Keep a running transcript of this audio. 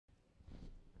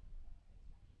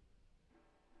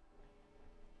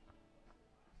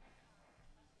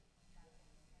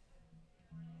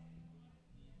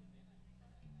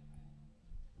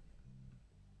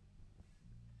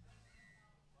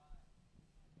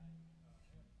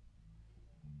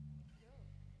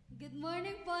Good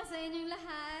morning po sa inyong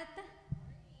lahat.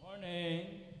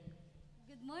 Morning.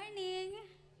 Good morning.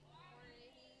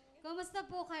 Kumusta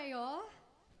po kayo?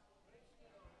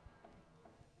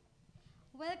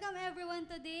 Welcome everyone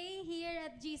today here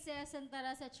at GCS Santa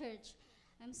Rosa Church.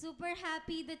 I'm super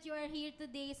happy that you are here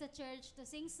today sa church to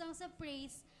sing songs of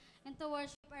praise and to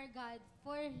worship our God,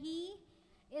 for He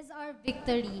is our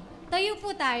victory. Tayo po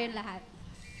tayong lahat.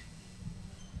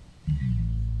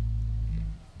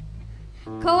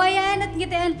 Kawayan at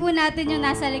ngitian po natin yung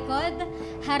nasa likod,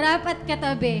 harap at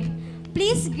katabi.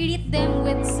 Please greet them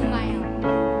with smile.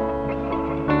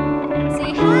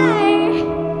 Say hi!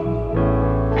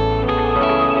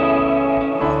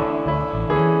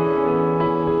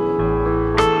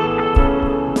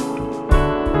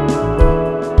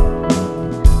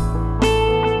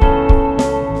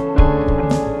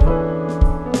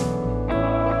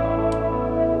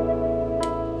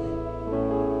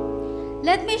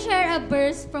 Let me share a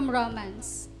verse from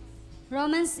Romans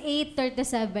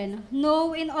 8:37.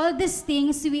 No, in all these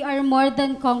things we are more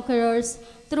than conquerors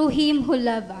through Him who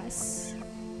loved us.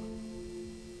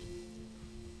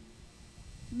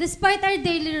 Despite our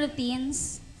daily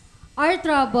routines, our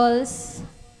troubles,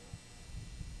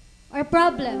 our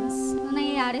problems na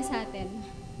nangyayari sa atin,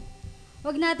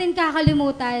 huwag natin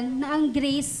kakalimutan na ang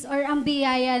grace or ang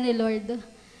biyaya ni Lord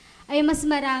ay mas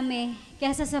marami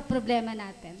kaysa sa problema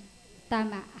natin.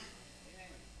 Tama.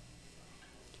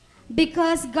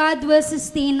 Because God will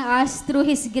sustain us through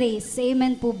His grace.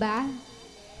 Amen po ba?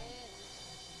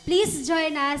 Please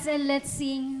join us and let's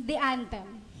sing the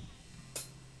anthem.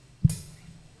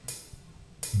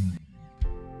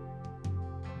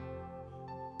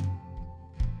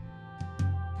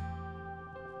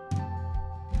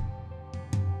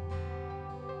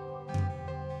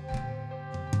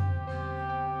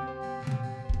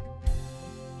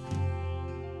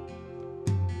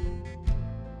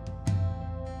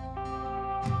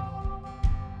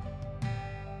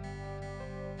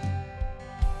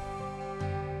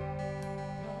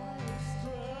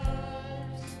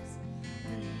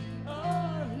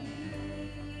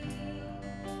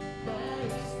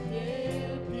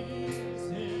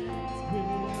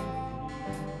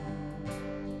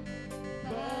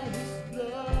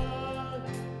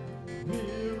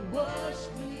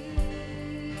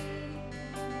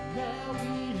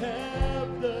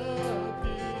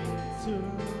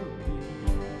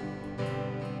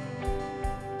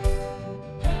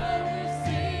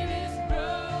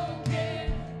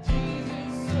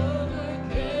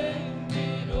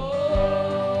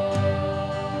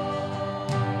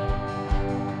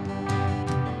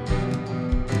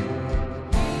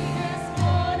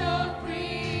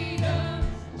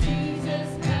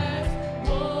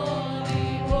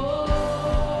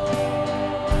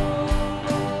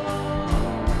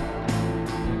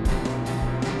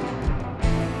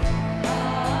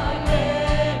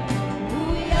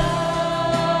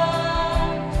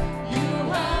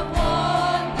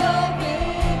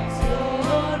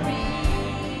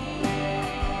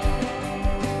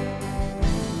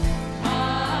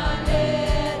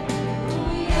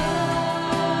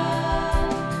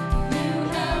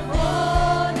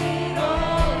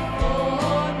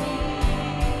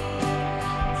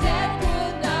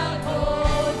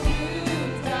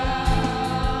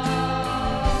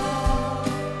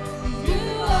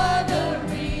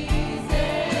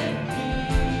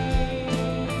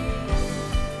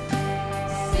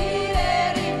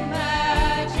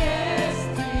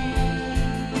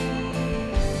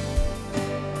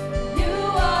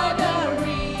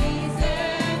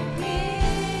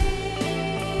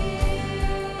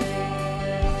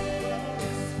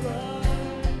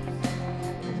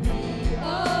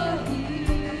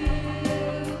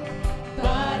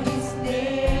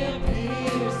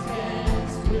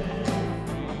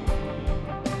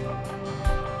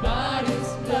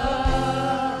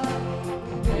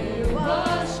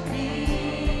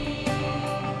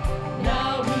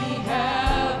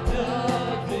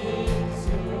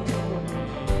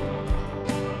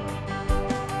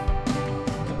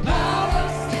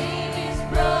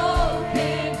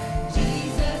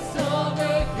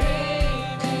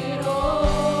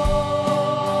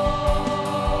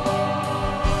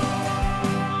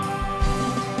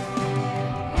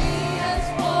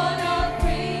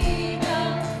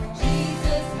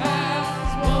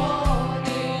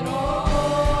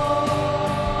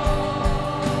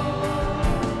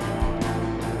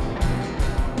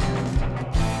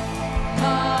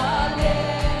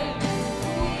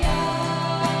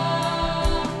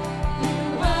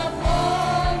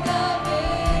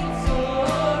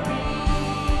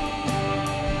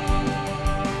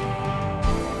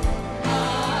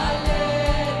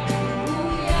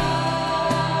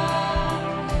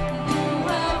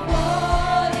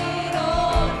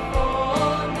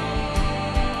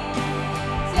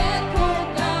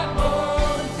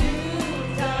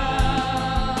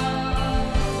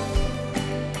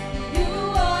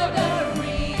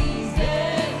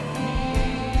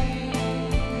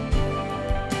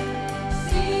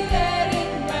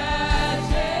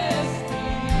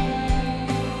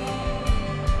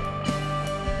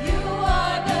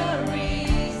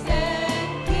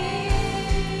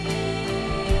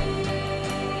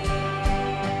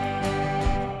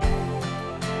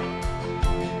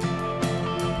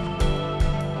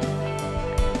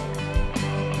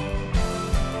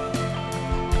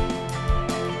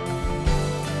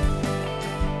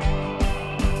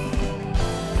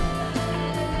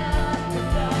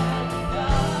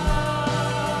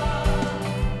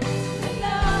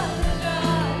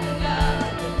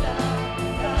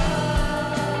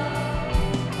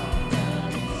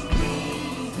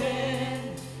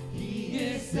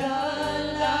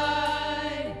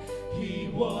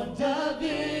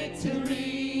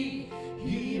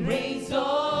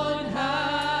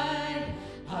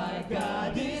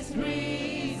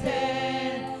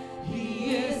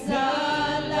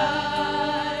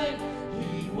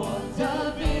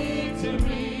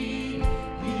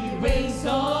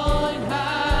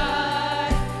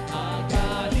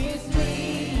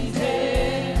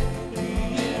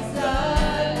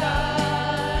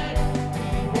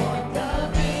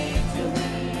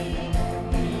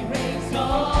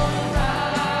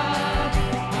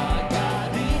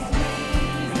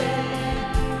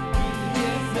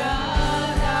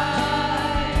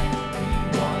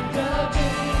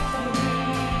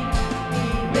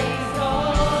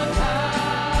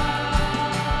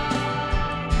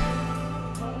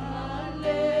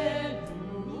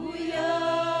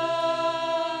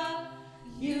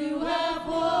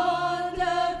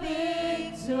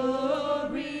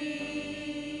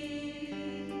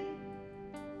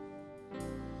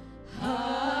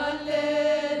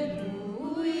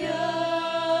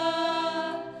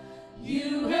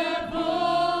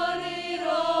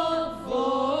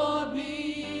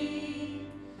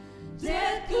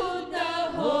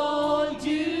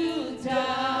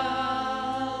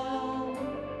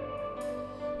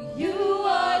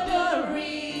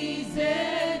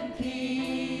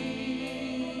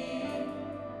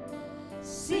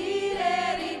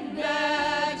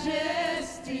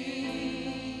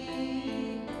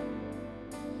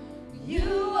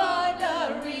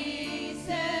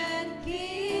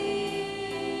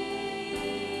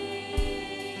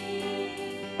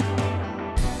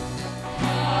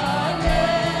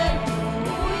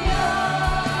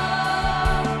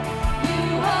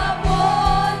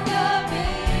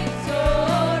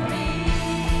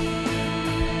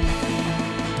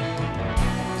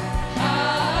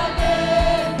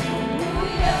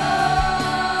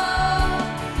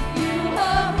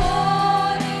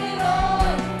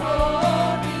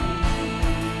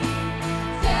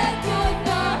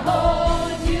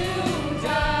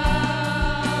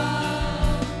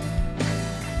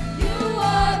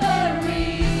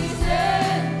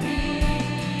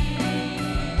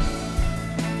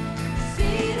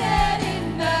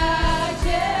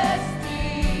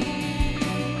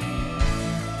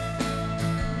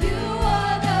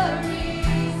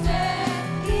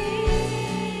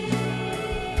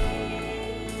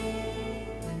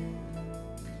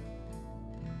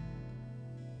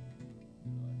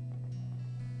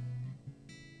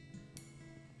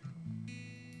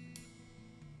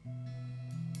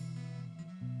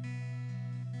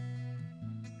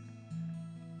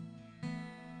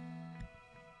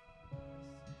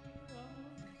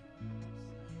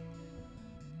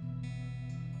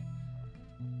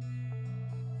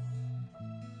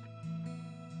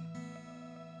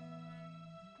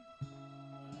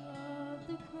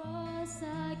 cross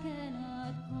I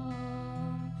cannot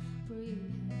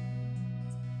comprehend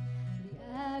the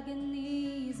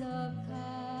agonies of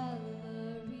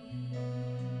Calvary.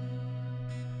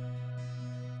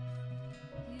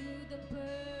 You, the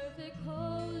perfect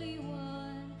Holy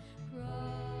One,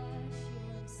 crush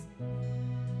your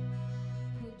sin,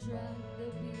 who drank the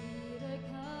bitter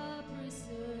cup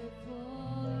reserved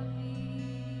for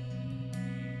me.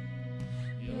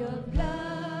 Your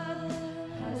blood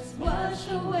has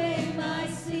washed away my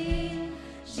sin.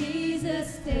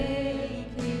 Jesus, thank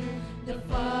you. The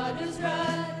Father's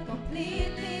wrath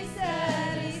completely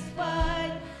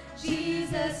satisfied.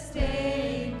 Jesus,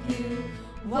 thank you.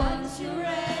 Once your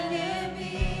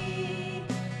enemy,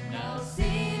 now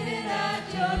seated at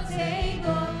your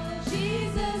table.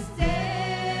 Jesus, thank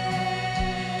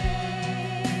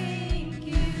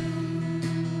you.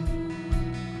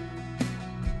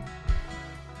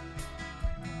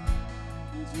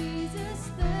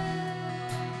 Jesus,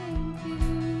 thank you.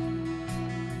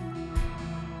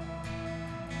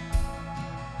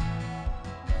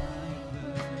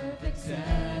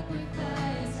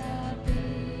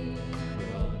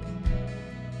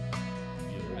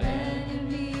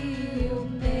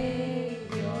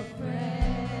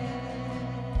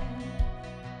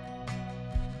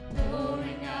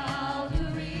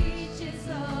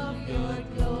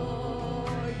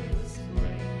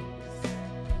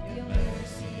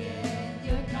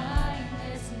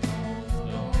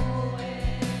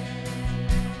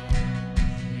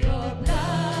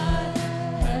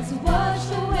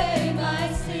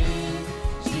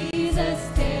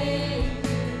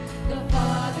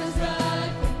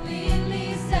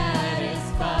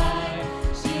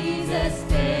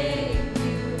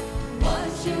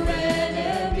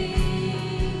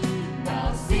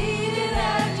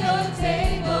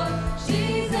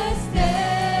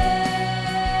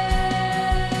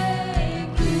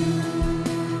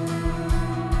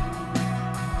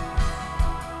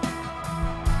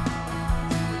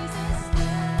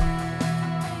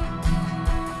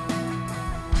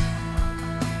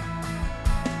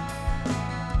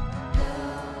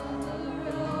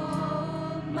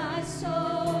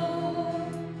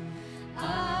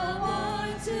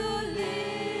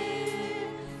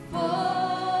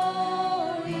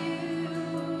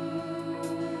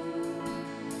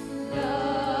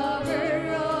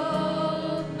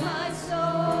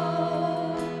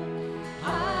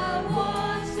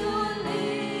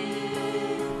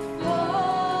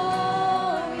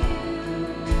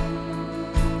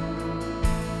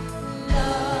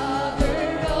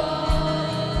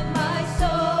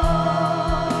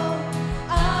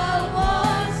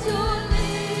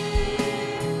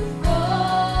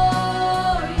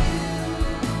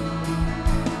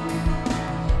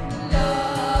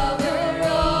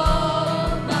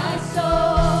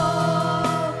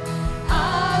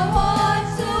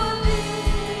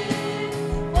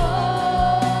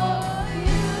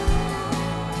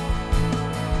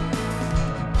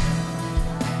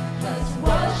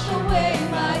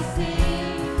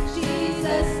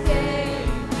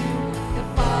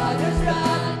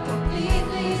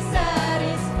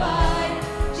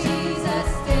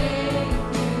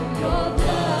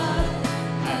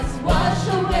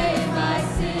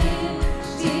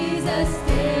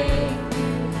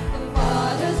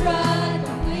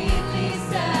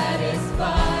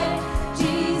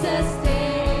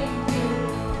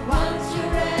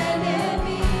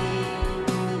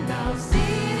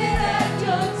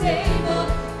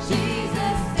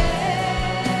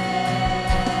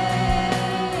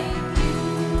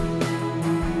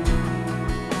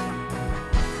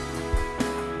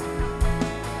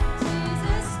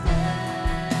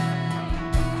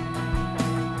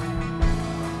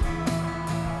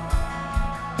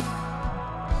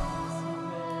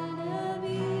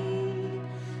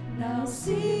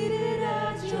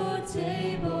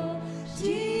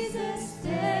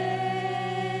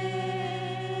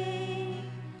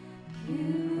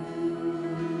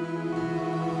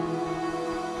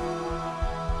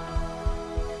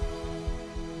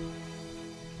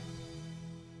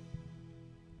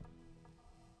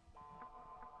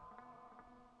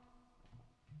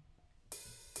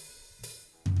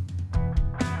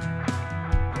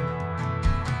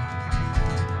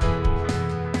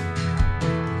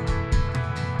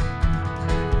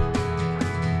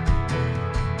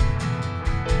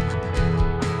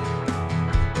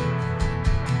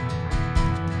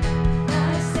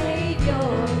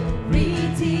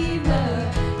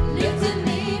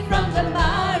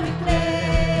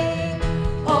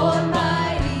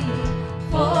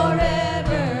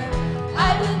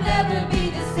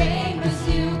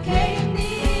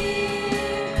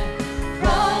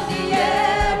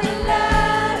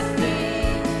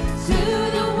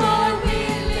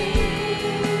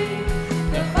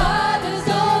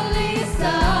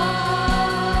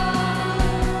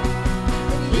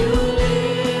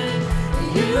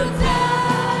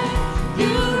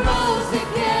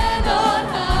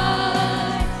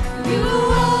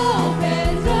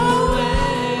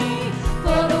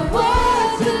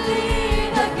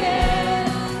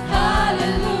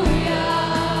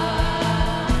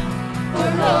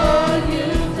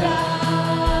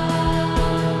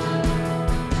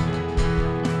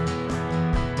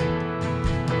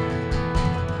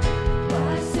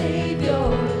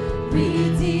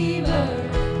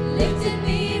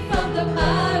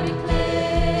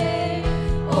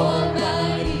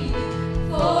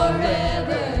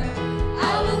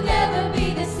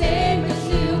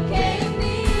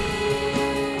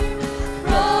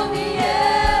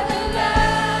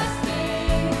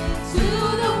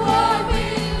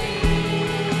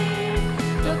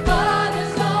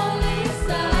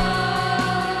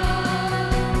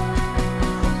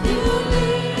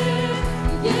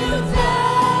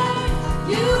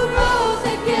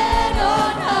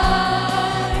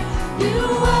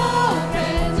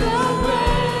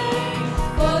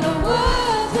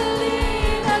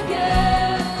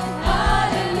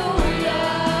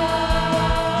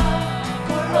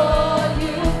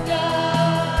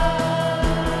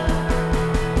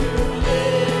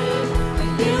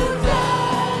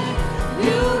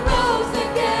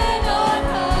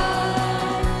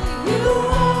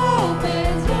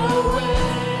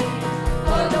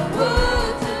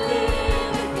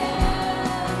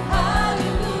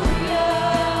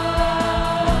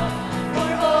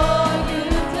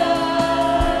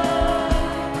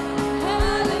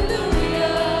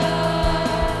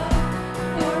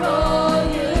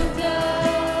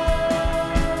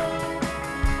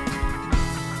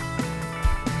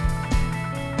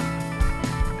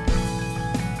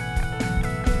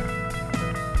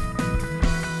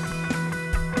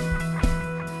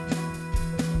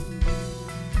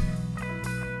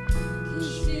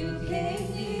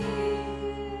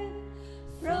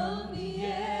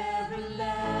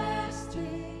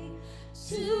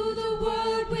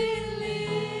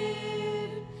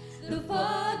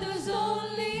 Father's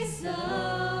only Son,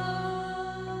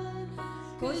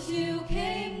 'cause you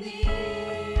came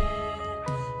near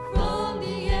from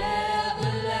the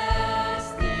everlasting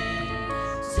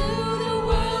to the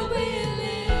world we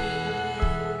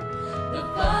live, the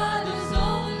Father's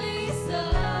only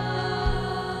Son.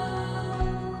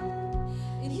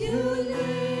 And you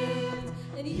lived,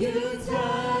 and you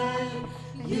died,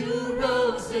 you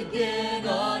rose again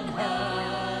on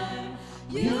high.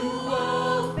 You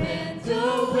opened the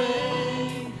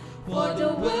way for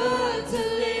the world to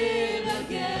live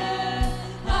again.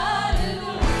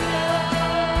 Hallelujah,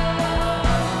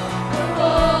 for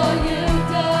all you've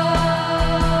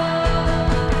done.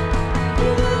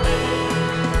 You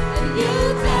lived and you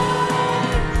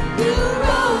died, you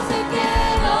rose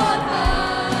again on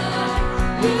high.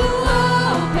 You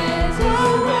opened the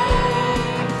way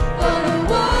for the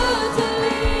world to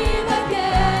live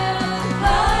again.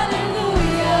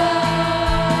 Hallelujah,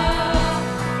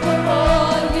 for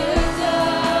all you've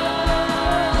done.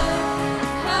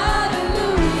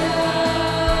 Hallelujah,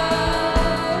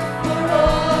 for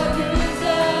all you've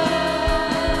done.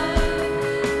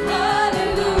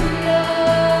 Hallelujah,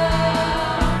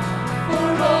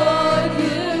 for all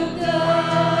you've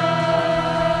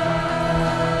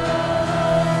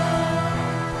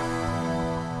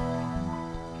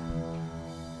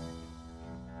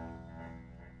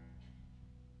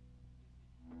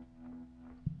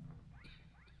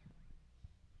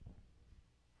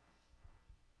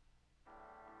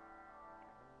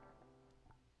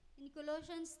In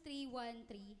Colossians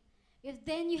 3:1-3, if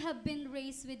then you have been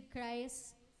raised with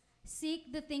Christ,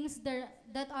 seek the things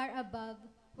that are above,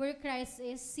 where Christ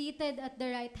is, seated at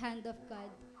the right hand of God.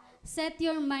 Set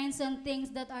your minds on things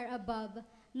that are above,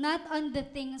 not on the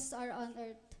things are on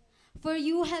earth. For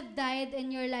you have died,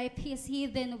 and your life is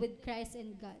hidden with Christ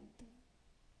in God.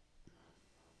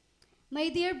 My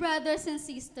dear brothers and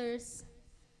sisters,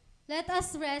 let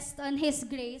us rest on His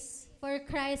grace, for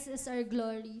Christ is our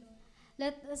glory.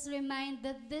 Let us remind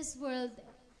that this world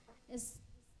is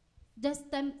just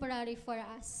temporary for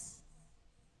us.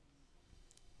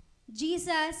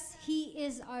 Jesus, He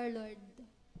is our Lord.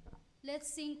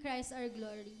 Let's sing Christ our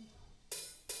glory.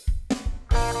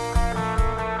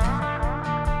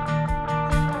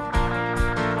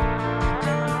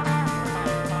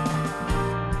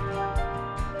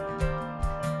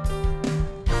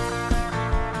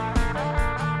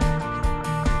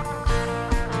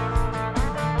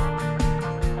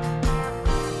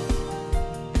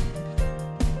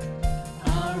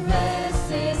 Our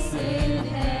rest is in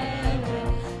heaven,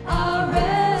 our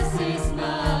rest is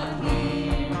not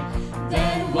here.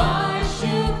 Then why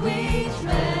should we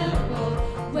tremble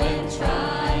when trials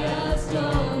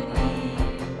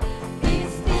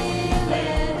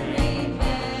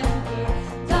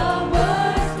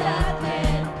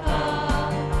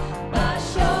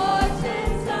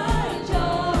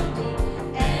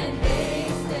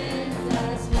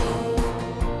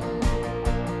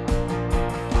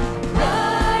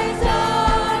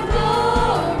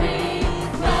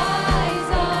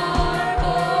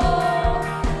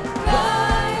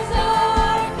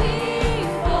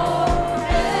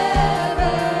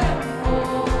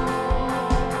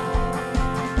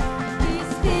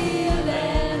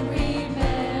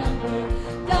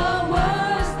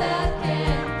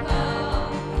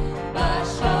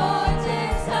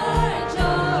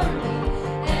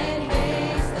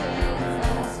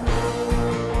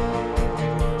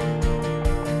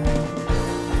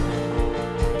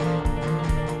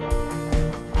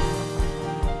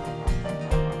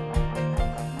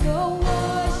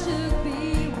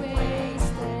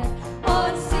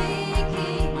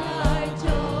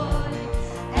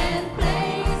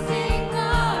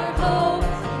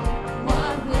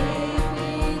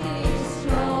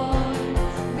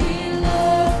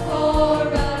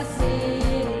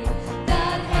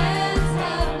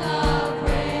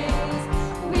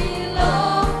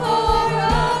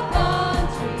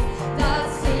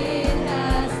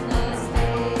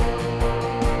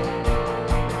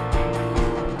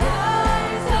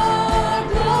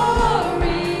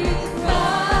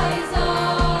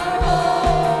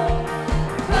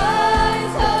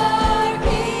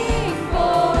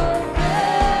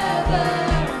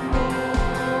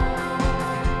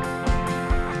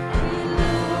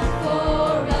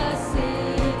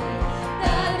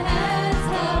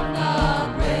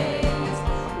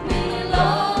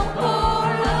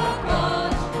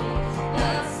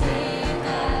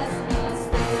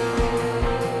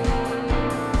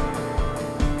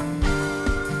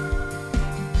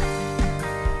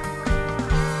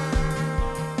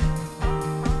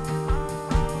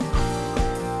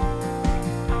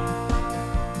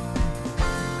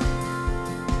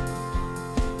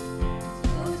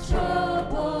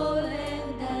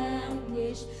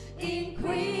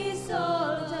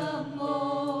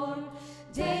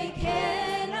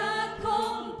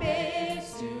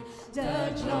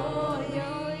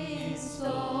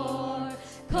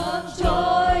Come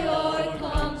joy or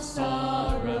come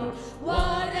sorrow,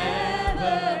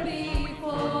 whatever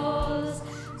befalls,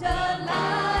 the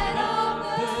light of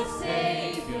the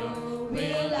Savior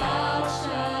will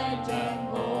outshine them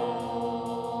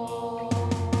all.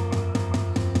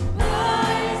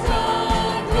 Rise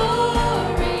our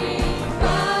glory,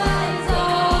 rise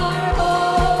our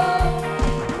hope,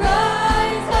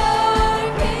 rise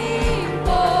our King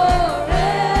forevermore.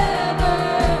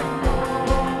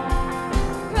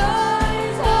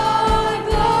 Rise our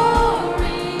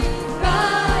glory,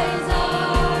 rise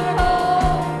our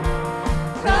hope,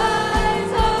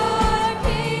 rise our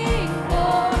King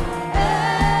forevermore.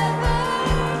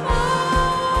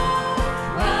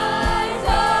 Rise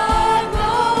our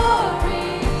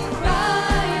glory,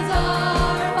 rise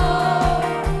our hope,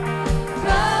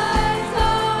 rise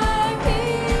our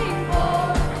King forevermore.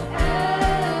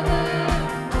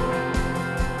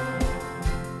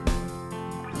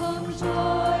 Come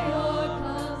joy or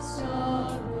come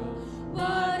sorrow,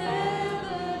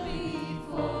 whatever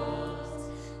befalls,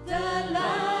 the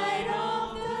light of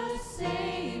the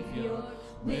Savior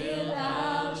will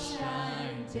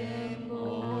outshine them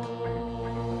all.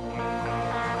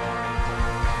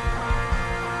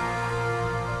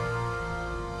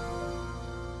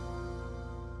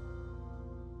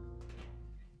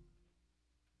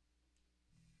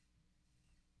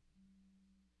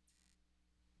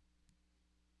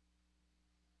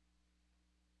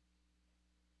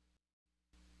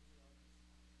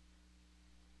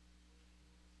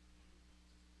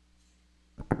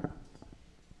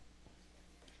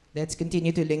 Let's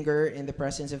continue to linger in the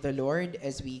presence of the Lord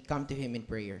as we come to Him in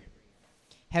prayer.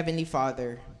 Heavenly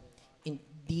Father,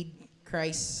 indeed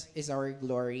Christ is our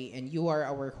glory and you are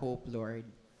our hope, Lord.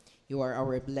 You are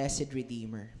our blessed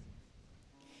Redeemer.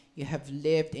 You have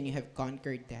lived and you have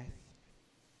conquered death.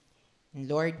 And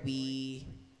Lord, we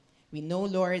know,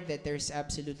 Lord, that there's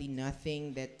absolutely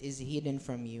nothing that is hidden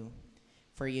from you.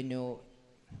 For you know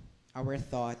our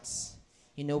thoughts.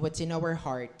 You know what's in our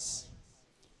hearts.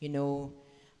 You know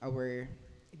our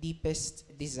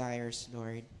deepest desires,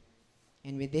 Lord.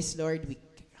 And with this, Lord, we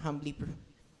humbly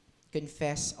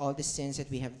confess all the sins that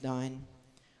we have done,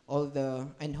 all the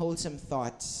unwholesome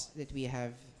thoughts that we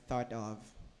have thought of,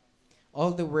 all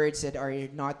the words that are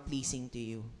not pleasing to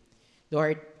you.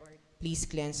 Lord, please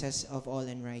cleanse us of all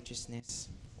unrighteousness.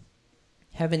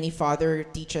 Heavenly Father,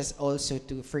 teach us also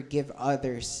to forgive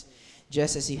others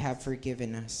just as you have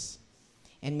forgiven us.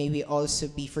 And may we also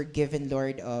be forgiven,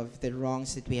 Lord, of the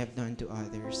wrongs that we have done to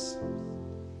others.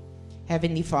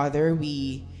 Heavenly Father,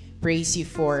 we praise you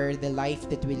for the life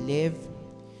that we live.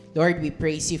 Lord, we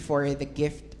praise you for the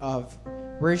gift of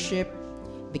worship,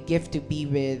 the gift to be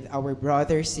with our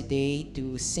brothers today,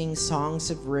 to sing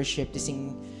songs of worship, to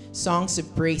sing songs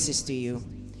of praises to you.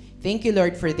 Thank you,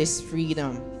 Lord, for this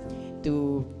freedom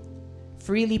to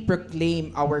freely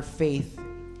proclaim our faith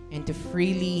and to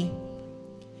freely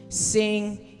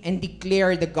sing and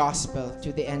declare the gospel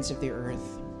to the ends of the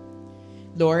earth.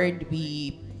 Lord,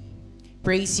 we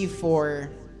praise you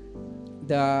for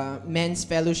the men's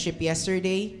fellowship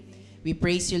yesterday. We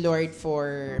praise you, Lord,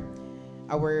 for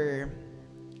our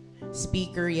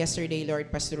speaker yesterday,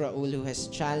 Lord, Pastor Raul, who has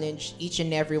challenged each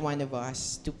and every one of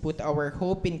us to put our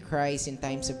hope in Christ in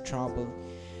times of trouble.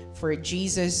 For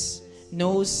Jesus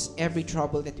knows every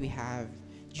trouble that we have.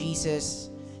 Jesus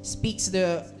speaks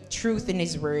the truth in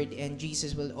His word, and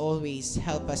Jesus will always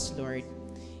help us, Lord,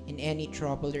 in any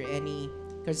trouble or any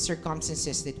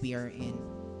circumstances that we are in.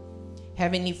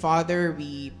 Heavenly Father,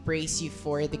 we praise you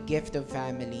for the gift of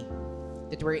family,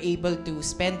 that we're able to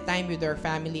spend time with our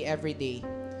family every day.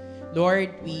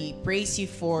 Lord, we praise you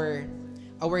for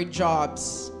our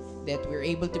jobs, that we're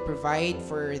able to provide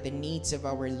for the needs of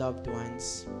our loved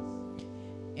ones.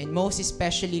 And most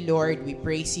especially, Lord, we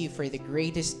praise you for the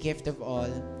greatest gift of all,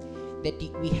 that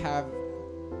we have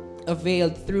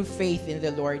availed through faith in the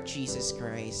Lord Jesus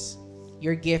Christ,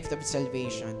 your gift of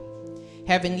salvation.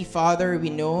 Heavenly Father,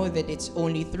 we know that it's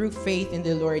only through faith in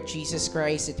the Lord Jesus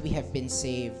Christ that we have been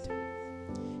saved.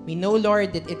 We know,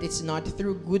 Lord, that it is not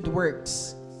through good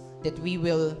works that we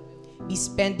will be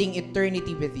spending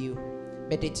eternity with you,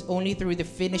 but it's only through the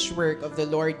finished work of the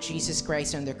Lord Jesus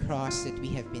Christ on the cross that we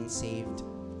have been saved.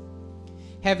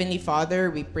 Heavenly Father,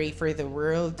 we pray for the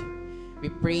world. We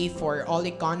pray for all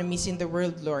economies in the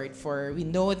world, Lord, for we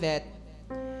know that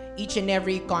each and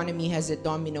every economy has a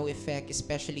domino effect,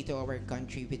 especially to our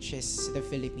country, which is the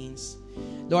Philippines.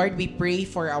 Lord, we pray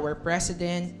for our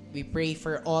president. We pray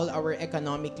for all our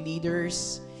economic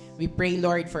leaders. We pray,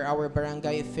 Lord, for our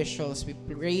barangay officials. We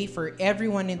pray for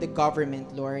everyone in the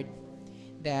government, Lord,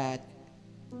 that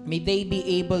may they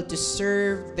be able to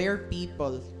serve their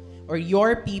people, or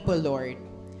your people, Lord,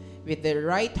 with the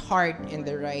right heart and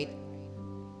the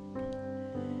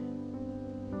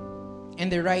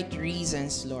right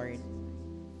reasons, Lord.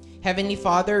 Heavenly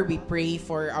Father, we pray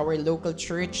for our local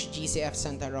church, GCF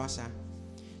Santa Rosa.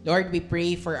 Lord, we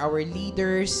pray for our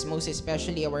leaders, most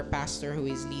especially our pastor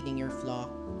who is leading your flock.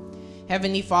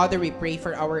 Heavenly Father, we pray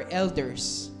for our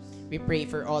elders. We pray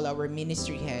for all our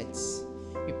ministry heads.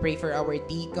 We pray for our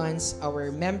deacons,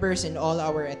 our members, and all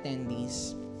our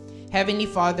attendees. Heavenly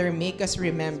Father, make us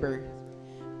remember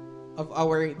of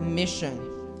our mission,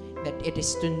 that it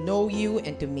is to know you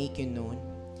and to make you known.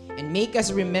 And make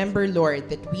us remember, Lord,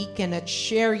 that we cannot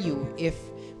share you if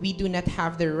we do not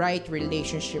have the right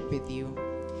relationship with you.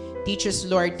 Teach us,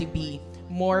 Lord, to be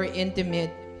more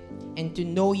intimate and to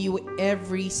know you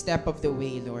every step of the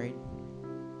way, Lord.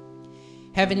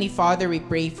 Heavenly Father, we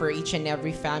pray for each and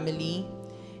every family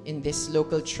in this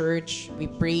local church. We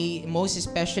pray most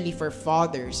especially for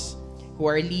fathers who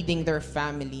are leading their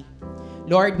family.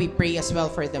 Lord, we pray as well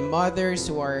for the mothers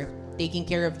who are taking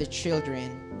care of the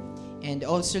children. And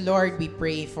also, Lord, we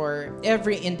pray for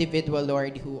every individual,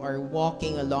 Lord, who are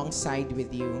walking alongside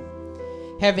with you.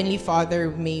 Heavenly Father,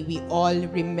 may we all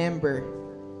remember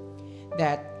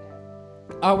that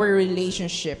our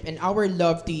relationship and our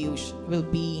love to you will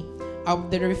be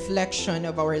the reflection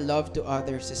of our love to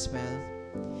others as well.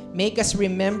 Make us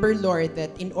remember, Lord,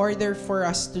 that in order for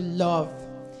us to love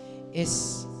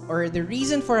the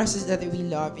reason for us is that we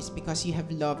love is because you have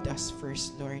loved us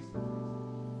first, Lord.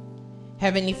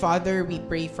 Heavenly Father, we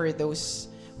pray for those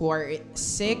who are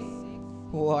sick,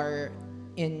 who are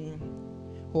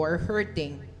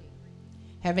hurting.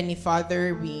 Heavenly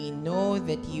Father, we know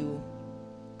that you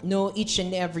know each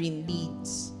and every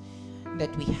needs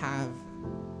that we have.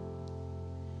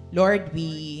 Lord,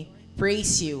 we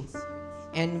praise you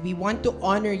and we want to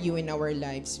honor you in our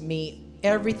lives. May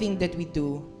everything that we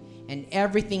do and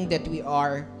everything that we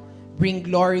are bring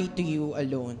glory to you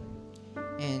alone.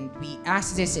 And we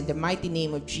ask this in the mighty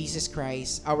name of Jesus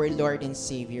Christ, our Lord and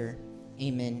Savior.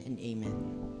 Amen and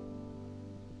amen.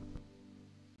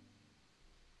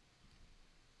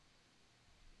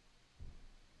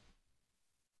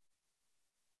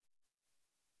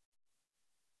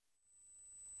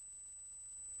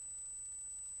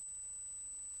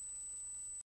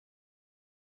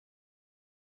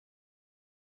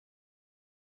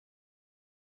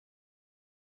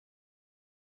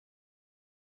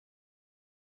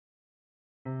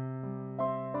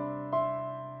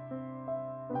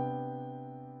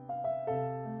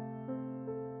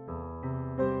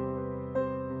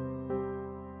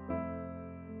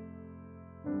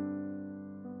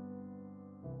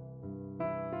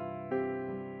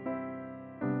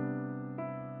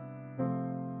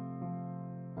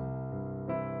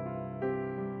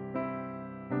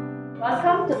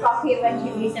 Welcome to Coffee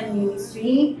Evangelism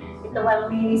Ministry. Ito ang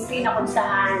ministry na kung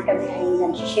saan kami ay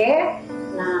nag-share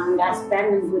ng gospel,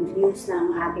 ng good news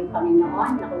ng ating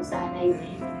Panginoon, na kung saan ay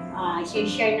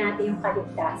share natin yung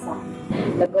kaligtasan.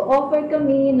 Nag-offer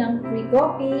kami ng free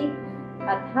coffee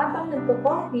at habang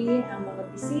nagpo-coffee ang mga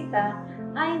bisita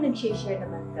ay nag-share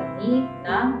naman kami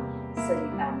ng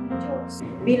salita ng Diyos.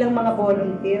 Bilang mga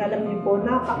volunteer, alam niyo po,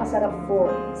 napakasarap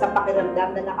po sa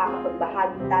pakiramdam na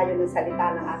nakakapagbahagi tayo ng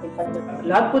salita ng ating Panginoon.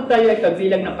 Lahat po tayo ay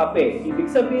kabilang ng kape.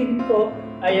 Ibig sabihin ko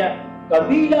ay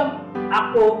kabilang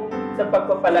ako sa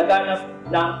pagpapalaganap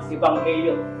ng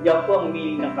Ebanghelyo. Yan po ang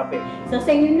meaning ng kape. So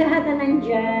sa inyong lahat na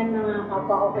nandyan, mga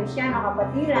kapwa-Okrisyan, mga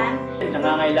kapatiran,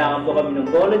 Nangangailangan po kami ng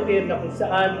volunteer na kung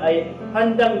saan ay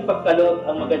handang ipagkaloob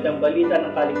ang magandang balita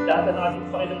ng kaligtasan ng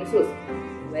ating Panginoong Hesus.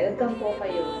 Welcome po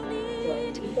kayo.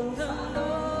 Join dito sa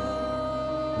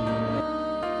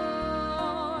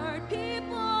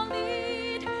People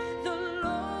need the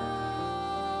Lord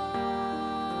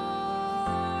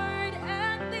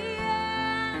at the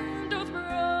end of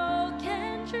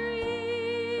broken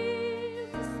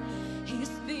dreams.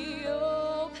 He's the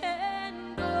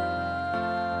open door.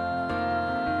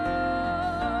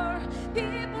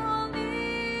 People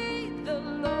need the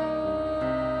Lord.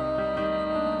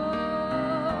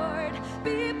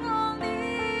 People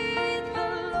need the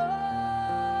Lord.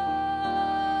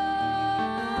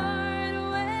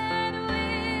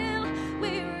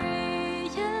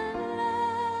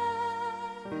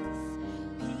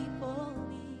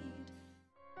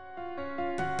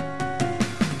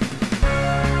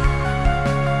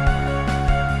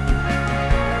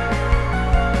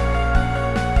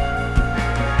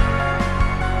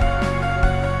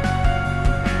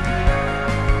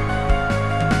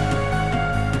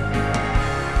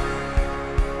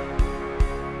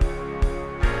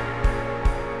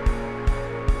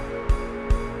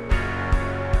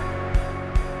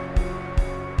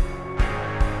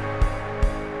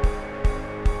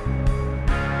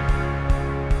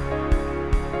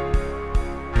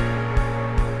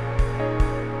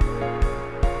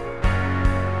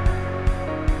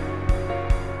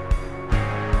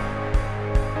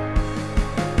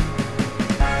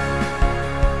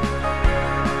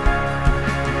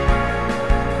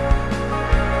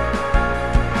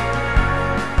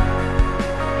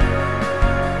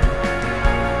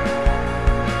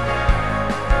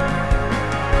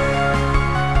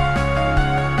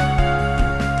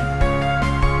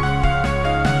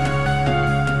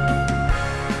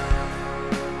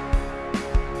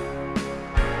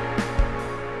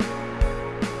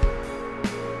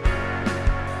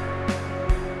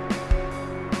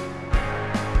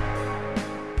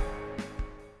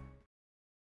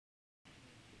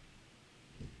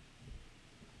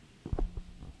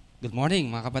 Good morning,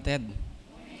 mga kapatid.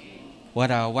 What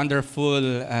a wonderful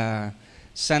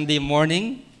Sunday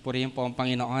morning. Purihin po ang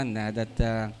Panginoon that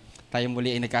tayo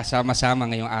muli ay nagkasama-sama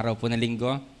ngayong araw po na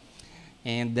linggo.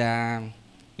 And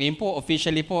ngayon po,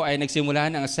 officially po ay nagsimula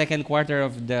ang second quarter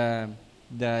of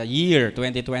the year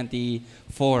 2024.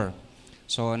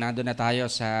 So, nandun na tayo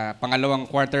sa pangalawang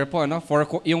quarter po. No?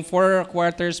 Yung 4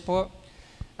 quarters po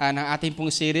ng ating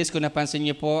pong series, kung napansin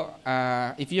niyo po,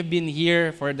 if you've been here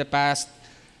for the past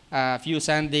few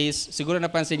Sundays, siguro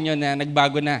napansin nyo na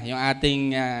nagbago na yung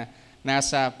ating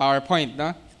nasa PowerPoint,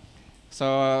 no? So,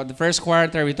 the first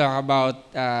quarter, we talk about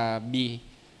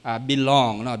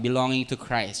belonging to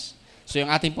Christ. So, yung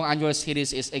ating pong annual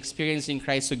series is Experiencing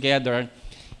Christ Together.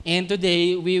 And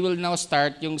today, we will now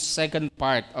start yung second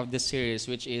part of the series,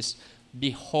 which is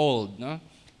Behold, no?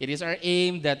 It is our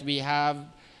aim that we have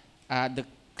the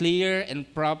clear and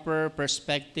proper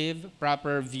perspective,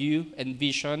 proper view and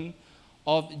vision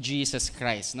of Jesus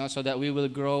Christ, no? So that we will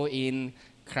grow in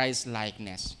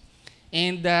Christ-likeness.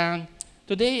 And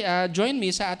today, join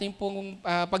me sa ating pong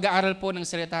pag-aaral po ng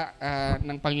salita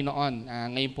ng Panginoon.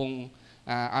 Ngayon pong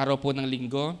araw po ng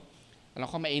linggo. Alam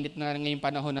ko, mainit na ngayong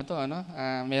panahon na to, ano?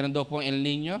 Meron daw pong El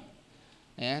Nino.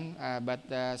 Ayan, but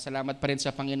salamat pa rin sa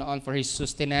Panginoon for His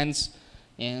sustenance.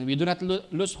 And we do not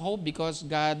lose hope because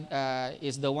God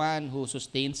is the one who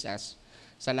sustains us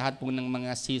sa lahat po ng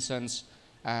mga seasons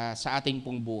sa ating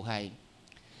pong buhay.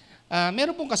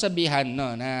 Meron pong kasabihan,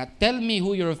 no, na tell me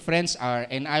who your friends are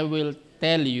and I will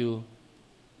tell you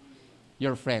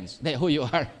your friends. Who you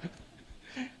are.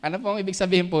 Ano pong ibig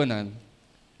sabihin po nun?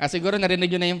 Siguro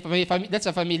narinig nyo na yung, that's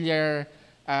a familiar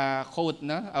quote,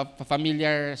 no? A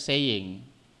familiar saying.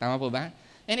 Tama po ba?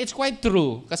 And it's quite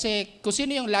true. Kasi kung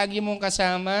sino yung lagi mong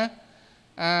kasama,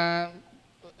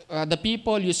 the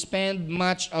people you spend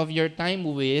much of your time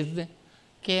with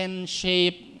can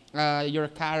shape your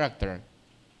character,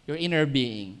 your inner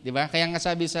being. Di ba? Kaya nga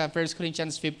sabi sa 1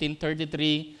 Corinthians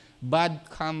 15:33, bad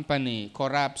company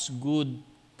corrupts good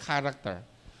character.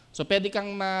 So pwede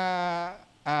kang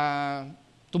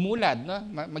tumulad, no?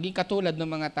 Maging katulad ng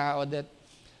mga tao that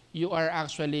you are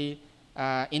actually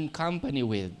in company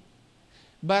with.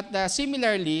 But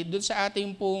similarly, dun sa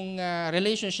ating pong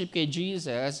relationship kay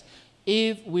Jesus,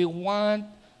 if we want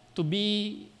to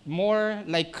be more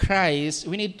like Christ,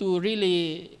 we need to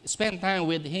really spend time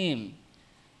with Him.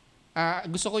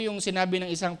 Gusto ko yung sinabi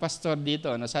ng isang pastor dito,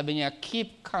 no? Sabi niya,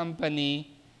 keep company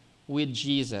with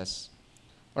Jesus.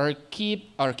 Or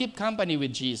keep company with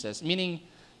Jesus. Meaning,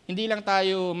 hindi lang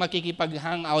tayo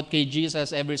makikipag-hangout kay Jesus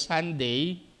every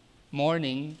Sunday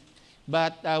morning,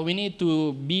 but we need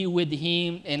to be with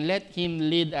Him and let Him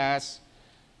lead us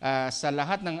sa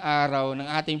lahat ng araw ng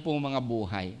ating pong mga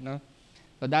buhay, no?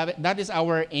 So that is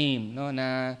our aim, no,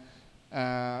 na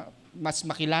mas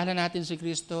makilala natin si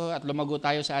Kristo at lumago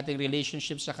tayo sa ating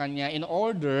relationship sa Kanya in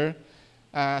order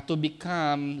to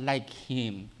become like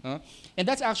Him, no? And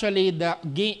that's actually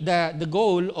the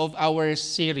goal of our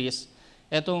series,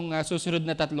 etong susunod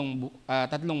na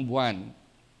tatlong buwan.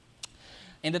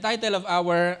 And the title of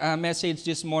our message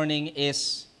this morning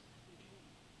is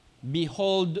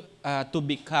Behold to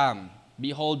Become.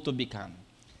 Behold to Become.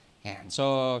 And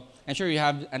so, I'm sure you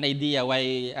have an idea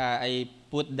why I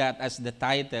put that as the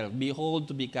title, Behold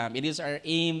to Become. It is our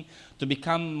aim to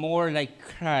become more like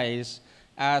Christ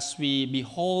as we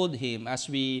behold Him, as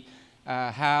we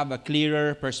have a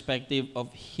clearer perspective of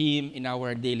Him in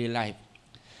our daily life.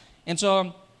 And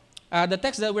so, the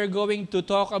text that we're going to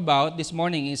talk about this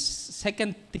morning is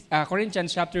 2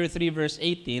 Corinthians chapter 3, verse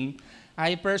 18.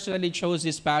 I personally chose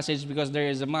this passage because there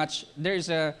is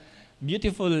a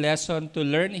beautiful lesson to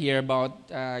learn here about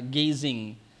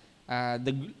gazing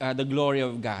the glory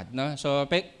of God, no? So,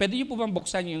 pwede niyo po bang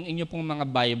buksan yung inyo pong mga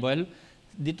Bible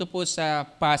dito po sa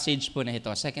passage po na ito,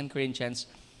 2 Corinthians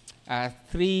 3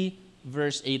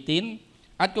 verse 18.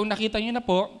 At kung nakita niyo na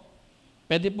po,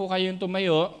 pwede po kayong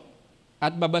tumayo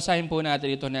at babasahin po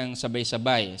natin ito ng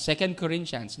sabay-sabay. 2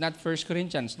 Corinthians, not 1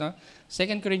 Corinthians, no?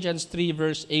 2 Corinthians 3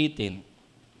 verse 18.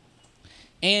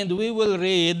 And we will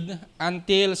read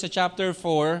until sa chapter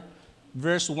 4,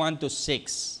 verse 1 to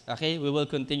 6. Okay? We will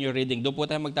continue reading. Doon po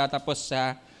tayo magtatapos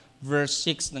sa verse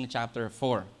 6 ng chapter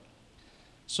 4.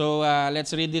 So,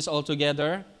 let's read this all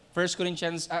together. 2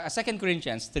 Corinthians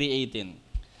 3:18.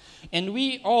 And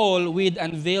we all with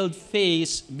unveiled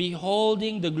face,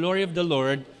 beholding the glory of the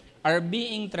Lord, are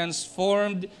being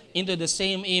transformed into the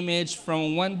same image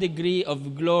from one degree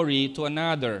of glory to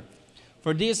another.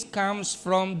 For this comes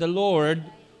from the Lord,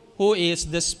 who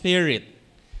is the Spirit.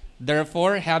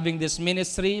 Therefore, having this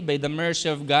ministry by the mercy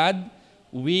of God,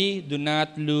 we do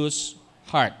not lose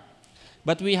heart.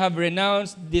 But we have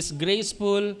renounced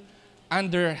disgraceful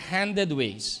underhanded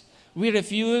ways. We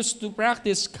refuse to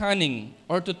practice cunning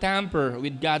or to tamper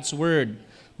with God's word,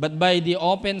 but by the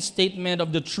open statement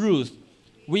of the truth,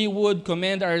 we would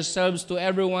commend ourselves to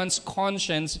everyone's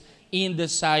conscience in the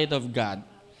sight of God.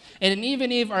 And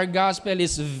even if our gospel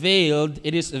is veiled,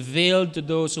 it is veiled to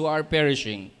those who are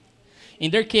perishing.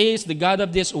 In their case, the God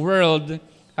of this world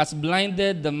has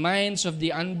blinded the minds of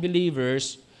the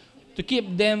unbelievers to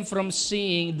keep them from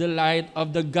seeing the light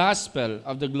of the gospel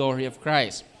of the glory of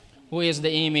Christ, who is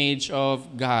the image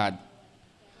of God.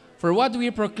 For what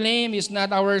we proclaim is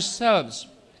not ourselves,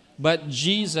 but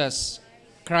Jesus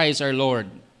Christ our Lord,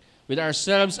 with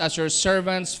ourselves as your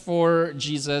servants for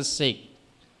Jesus' sake.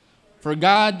 For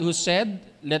God, who said,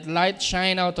 "Let light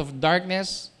shine out of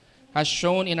darkness," has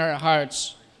shone in our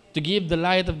hearts to give the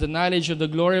light of the knowledge of the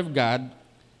glory of God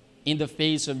in the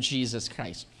face of Jesus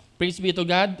Christ. Praise be to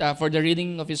God for the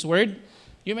reading of His Word.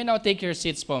 You may now take your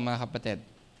seats po, mga kapatid.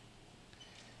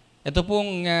 Ito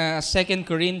pong 2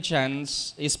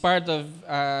 Corinthians is part of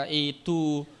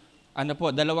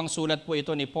dalawang sulat po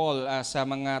ito ni Paul sa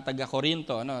mga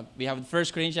taga-Korinto. No? We have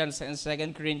 1 Corinthians and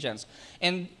 2 Corinthians.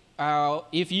 And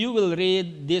if you will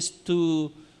read these two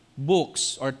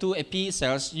books or two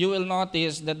epistles, you will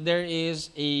notice that there is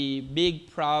a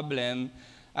big problem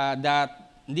that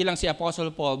hindi lang si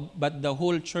Apostle Paul, but the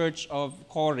whole church of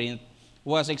Corinth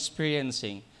was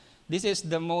experiencing. This is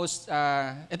the most,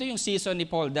 ito yung season ni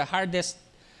Paul, the hardest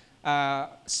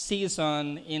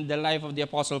season in the life of the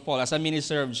Apostle Paul as a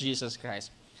minister of Jesus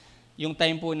Christ. Yung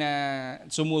time po na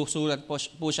sumusulat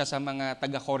po siya sa mga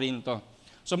taga-Korinto.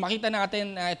 So makita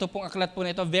natin, ito pong aklat po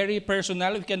na ito, very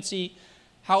personal. We can see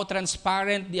how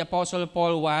transparent the Apostle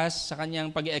Paul was sa kanyang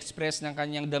pag-express ng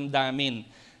kanyang damdamin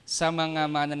sa mga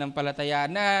mananampalataya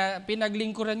na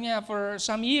pinaglingkuran niya for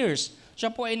some years.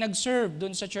 Siya po ay nag-serve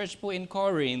doon sa church po in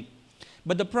Corinth.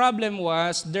 But the problem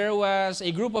was, there was a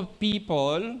group of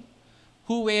people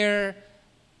who were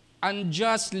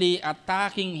unjustly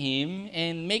attacking him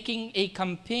and making a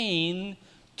campaign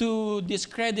to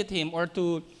discredit him or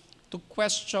to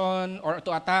question or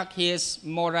to attack his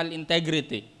moral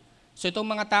integrity. So itong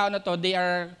mga tao na to, they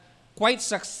are quite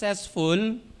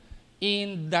successful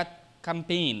in that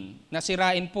campaign.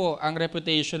 Nasirain po ang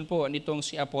reputation po nitong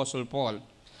si Apostle Paul.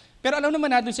 Pero alam naman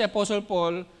natin si Apostle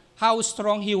Paul, how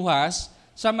strong he was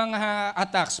sa mga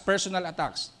attacks, personal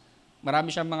attacks. Marami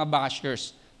siyang mga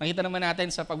bashers. Nakita naman natin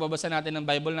sa pagbabasa natin ng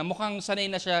Bible na mukhang sanay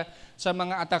na siya sa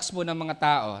mga attacks po ng mga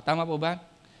tao. Tama po ba?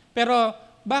 Pero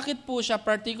bakit po siya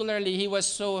particularly, he was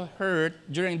so hurt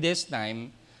during this time?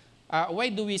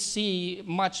 Why do we see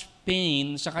much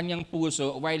pain sa kanyang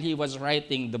puso while he was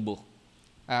writing the book?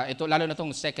 Ito, lalo na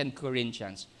itong 2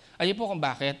 Corinthians. Alam po kung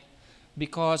bakit?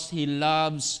 Because he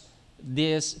loves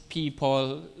these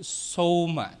people so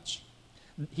much.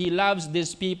 He loves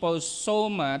these people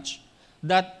so much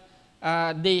that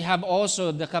they have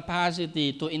also the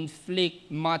capacity to inflict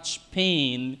much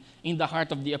pain in the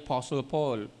heart of the Apostle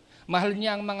Paul. Mahal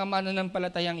niya ang mga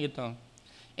mananampalatayang ito.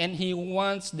 And he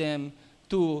wants them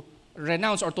to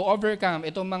renounce or to overcome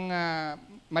itong mga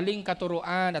maling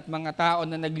katuruan at mga tao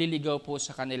na nagliligaw po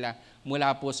sa kanila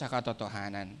mula po sa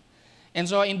katotohanan. And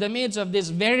so in the midst of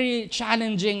this very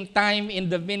challenging time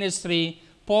in the ministry,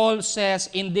 Paul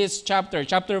says in this chapter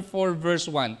 4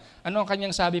 verse 1, ano ang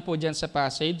kanyang sabi po dyan sa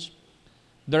passage?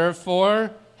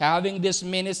 Therefore, having this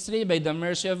ministry by the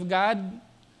mercy of God,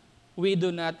 we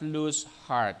do not lose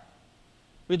heart.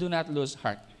 We do not lose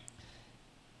heart.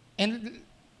 And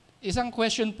isang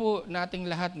question po nating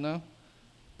lahat, no?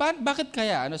 Bakit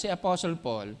kaya si Apostle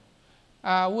Paul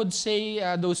would say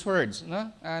those words,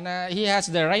 no? Na he has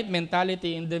the right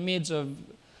mentality in the midst of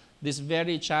this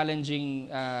very challenging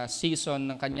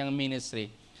season ng kanyang ministry.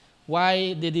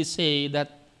 Why did he say that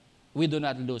we do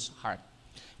not lose heart?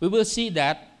 We will see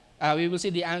that. We will see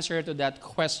the answer to that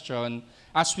question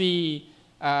as we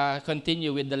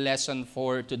continue with the lesson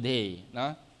for today,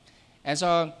 no? And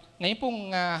so ngayon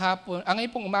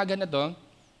pong umaga na to,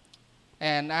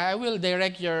 and I will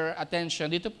direct your attention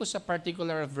dito po sa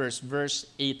particular verse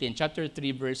 18, chapter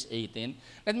 3, verse 18.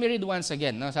 Let me read once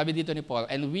again. No? Sabi dito ni Paul,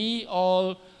 and we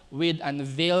all with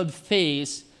unveiled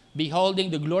face,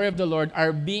 beholding the glory of the Lord,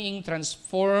 are being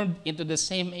transformed into the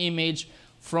same image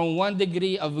from one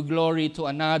degree of glory to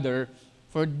another,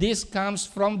 for this comes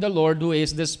from the Lord who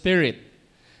is the Spirit.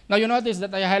 Now you notice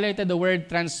that I highlighted the word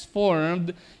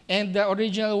transformed, and the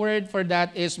original word for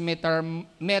that is metamorpho.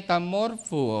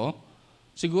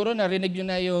 Siguro narinig nyo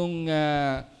na yung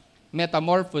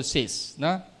metamorphosis,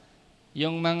 no?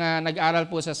 Yung mga nag-aral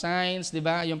po sa science, di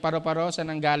ba? Yung paro-paro,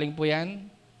 saan nanggaling po yan?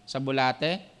 Sa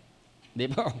bulate? Di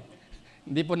ba?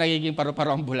 Hindi po nagiging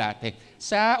paru-paro ang bulate.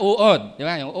 Sa uod, di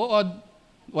ba? Yung uod,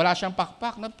 wala siyang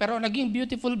pakpak, no? Pero naging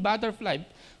beautiful butterfly.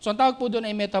 So ang tawag po doon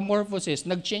ay metamorphosis.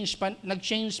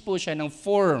 Nag-change po siya ng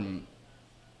form.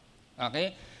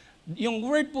 Okay? Yung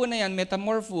word po na yan,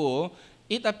 metamorpho,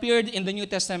 it appeared in the New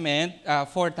Testament 4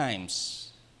 times.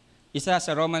 Isa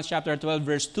sa Romans chapter 12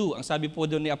 verse 2. Ang sabi po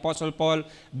doon ni Apostle Paul,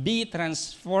 be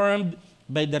transformed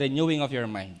by the renewing of your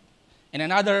mind. And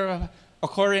another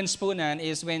occurrence po nan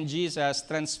is when Jesus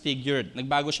transfigured.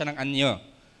 Nagbago siya ng anyo.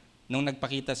 Nung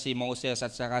nagpakita si Moses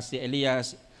at saka si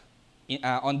Elias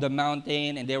on the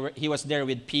mountain, and he was there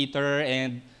with Peter,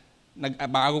 and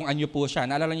nagbagong anyo po siya.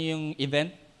 Naalala niyo yung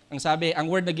event? Ang sabi, ang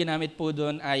word na ginamit po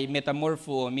doon ay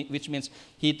metamorpho, which means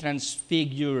he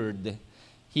transfigured.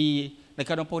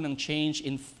 Nagkaroon po ng change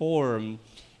in form.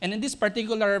 And in this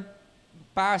particular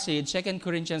passage, 2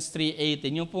 Corinthians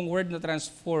 3:18, yung pong word na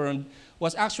transformed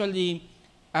was actually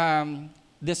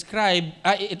described,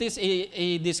 it is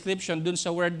a description dun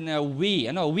sa word na we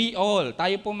all,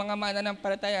 tayo pong mga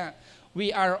mananampalataya,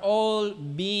 we are all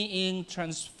being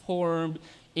transformed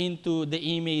into the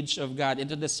image of God,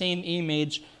 into the same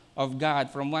image of God,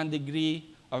 from one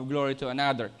degree of glory to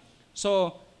another.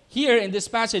 So, here in this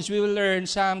passage, we will learn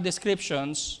some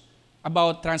descriptions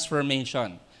about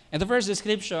transformation. And the first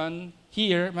description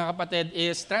here, mga kapatid,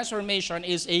 is transformation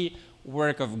is a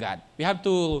work of God. We have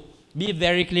to be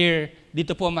very clear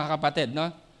dito po, mga kapatid,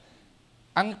 no?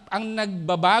 Ang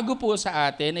nagbabago po sa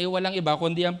atin ay walang iba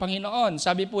kundi ang Panginoon.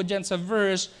 Sabi po diyan sa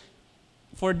verse,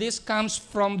 for this comes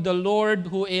from the Lord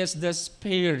who is the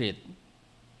Spirit.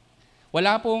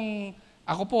 Wala pong,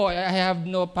 ako po, I have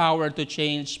no power to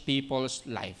change people's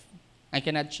life. I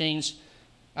cannot change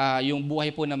yung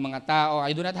buhay po ng mga tao.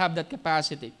 I do not have that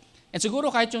capacity. And siguro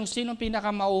kahit yung sinong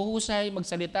pinakamauhusay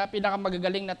magsalita,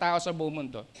 pinakamagagaling na tao sa buong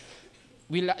mundo,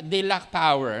 they lack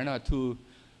power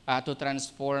to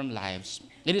transform lives.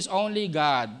 It is only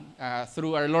God,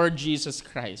 through our Lord Jesus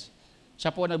Christ.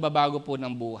 Siya po nagbabago po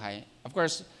ng buhay. Of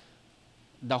course,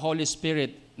 the Holy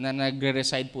Spirit na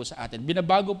nagre-reside po sa atin.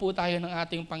 Binabago po tayo ng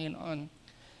ating Panginoon.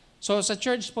 So sa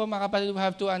church po, mga kapatid, we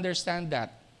have to understand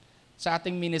that. Sa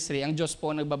ating ministry, ang Diyos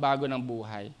po nagbabago ng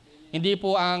buhay. Hindi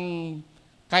po ang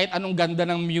kahit anong ganda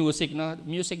ng music, no?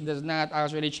 Music does not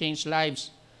actually change lives.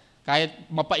 Kahit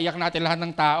mapaiyak natin lahat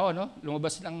ng tao, no?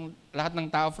 Lumabas lang lahat ng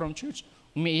tao from church,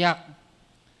 umiiyak.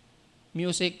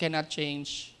 Music cannot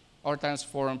change or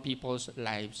transform people's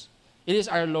lives. It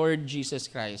is our Lord Jesus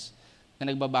Christ na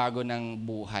nagbabago ng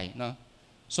buhay, no?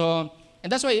 So, and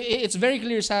that's why it's very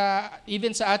clear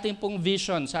even sa ating pong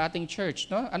vision sa ating church,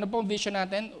 no? Ano pong vision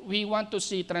natin? We want to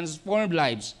see transformed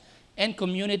lives and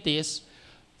communities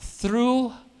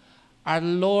through our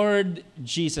Lord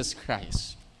Jesus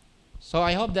Christ. So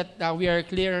I hope that we are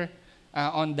clear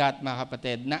on that, mga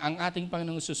kapatid, na ang ating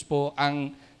Panginoong Hesus po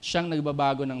ang siyang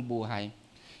nagbabago ng buhay.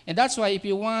 And that's why if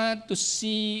you want to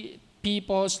see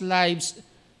people's lives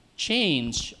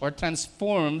change or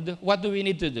transformed, what do we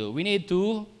need to do? We need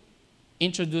to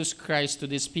introduce Christ to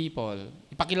these people.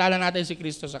 Ipakilala natin si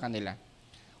Kristo sa kanila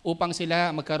upang sila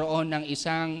magkaroon ng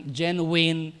isang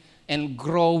genuine and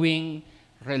growing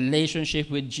relationship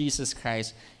with Jesus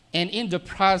Christ. And in the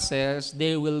process,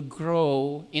 they will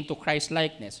grow into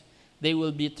Christ-likeness. They will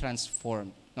be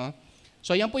transformed. No?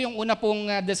 So yan po yung una pong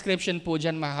description po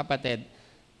dyan, mga kapatid.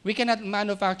 We cannot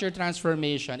manufacture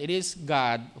transformation. It is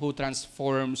God who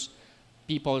transforms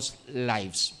people's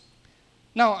lives.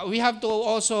 Now, we have to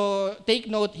also take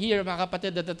note here, mga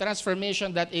kapatid, that the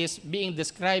transformation that is being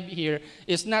described here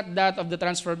is not that of the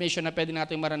transformation na pwede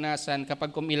natin maranasan kapag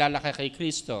kumilalaki kay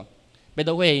Kristo. By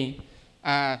the way,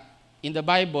 in the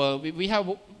Bible,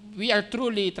 we are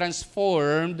truly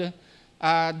transformed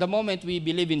the moment we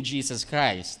believe in Jesus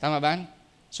Christ. Tama ba?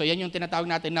 So yan yung tinatawag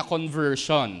natin na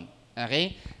conversion.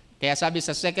 Okay? Kaya sabi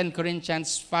sa 2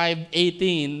 Corinthians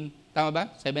 5:18, tama ba?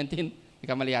 17? Hindi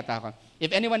ka mali yata ako.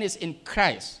 If anyone is in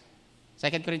Christ,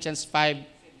 2 Corinthians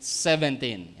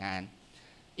 5:17. Yan.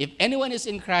 If anyone is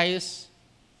in Christ,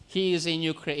 he is a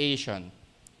new creation.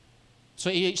 So,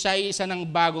 isa ng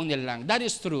bagong nilalang. That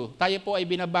is true. Tayo po ay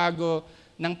binabago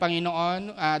ng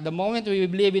Panginoon. The moment we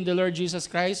believe in the Lord Jesus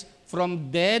Christ, from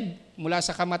dead, mula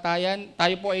sa kamatayan,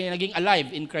 tayo po ay naging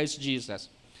alive in Christ Jesus.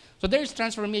 So, there is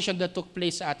transformation that took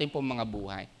place sa ating pong mga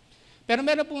buhay. Pero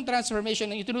meron pong transformation,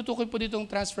 ang itinutukoy po ditong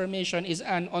transformation is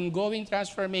an ongoing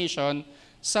transformation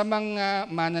sa mga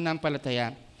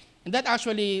mananampalataya. And that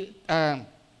actually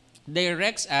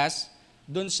directs us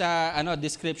dun sa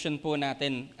description po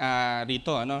natin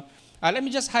rito. Let me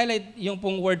just highlight yung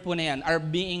pong word po na yan, are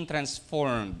being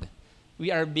transformed. We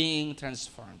are being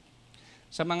transformed.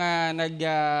 Sa mga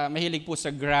mahilig po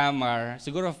sa grammar,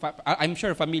 siguro I'm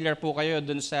sure familiar po kayo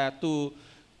dun sa two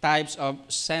types of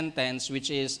sentence,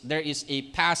 which is there is an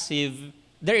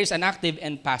active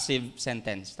and passive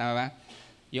sentence. Tama ba?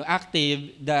 Yung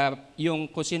active, yung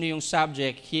kung sino yung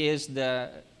subject, he is the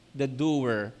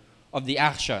doer of the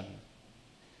action.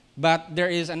 But there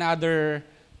is another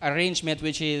arrangement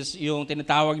which is yung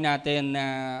tinatawag natin na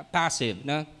passive,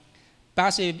 no?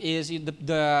 Passive is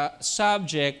the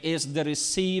subject is the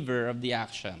receiver of the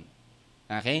action.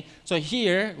 Okay? So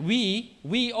here, we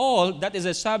all, that is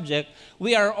a subject,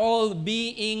 we are all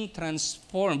being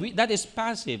transformed. That is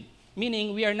passive,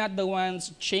 meaning we are not the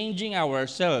ones changing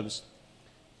ourselves.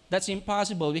 That's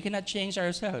impossible. We cannot change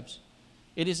ourselves.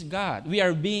 It is God. We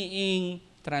are being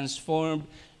transformed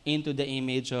into the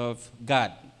image of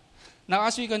God. Now,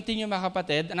 as we continue, mga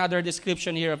kapatid, another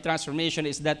description here of transformation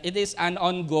is that it is an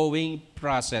ongoing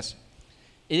process.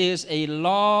 It is a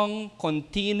long,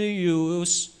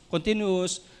 continuous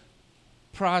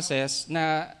process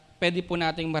na pwede po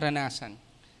nating maranasan.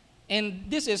 And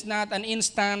this is not an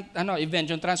instant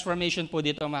event. Yung transformation po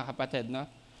dito, mga kapatid, no?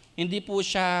 Hindi po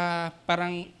siya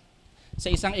parang sa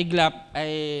isang iglap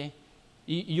ay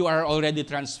you are already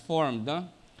transformed, no?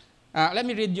 Let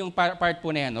me read yung part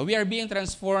po na yan. We are being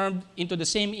transformed into the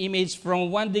same image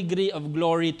from one degree of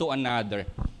glory to another.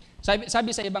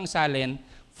 Sabi sa ibang salin,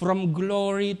 from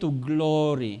glory to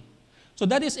glory. So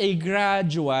that is a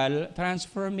gradual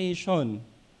transformation.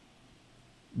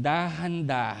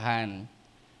 Dahan-dahan.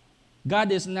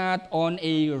 God is not on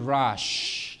a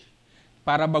rush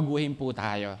para baguhin po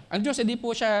tayo. Ang Diyos, hindi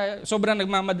po siya sobrang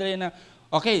nagmamadali na,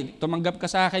 okay, tumanggap ka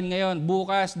sa akin ngayon,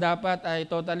 bukas dapat ay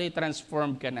totally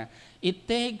transformed ka na. It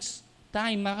takes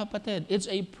time, mga kapatid. It's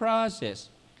a process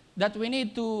that we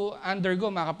need to undergo,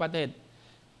 mga kapatid.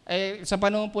 Sa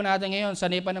panahon po natin ngayon,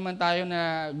 sanay pa naman tayo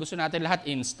na gusto natin lahat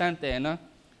instant, no?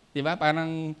 Diba?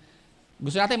 Parang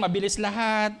gusto natin mabilis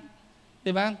lahat.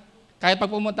 Diba? Kahit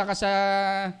pag pumunta ka sa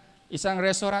isang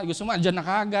restaurant, gusto mo, andyan na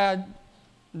kagad.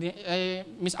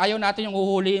 Ayaw natin yung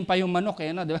uhuliin pa yung manok,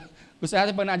 no? Diba? Gusto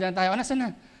natin pag nandiyan tayo, nasaan na?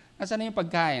 Nasaan na yung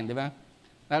pagkain, di ba?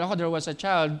 Lalo ko, there was a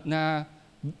child na,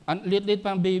 late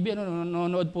pa ang baby,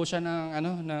 nanonood po siya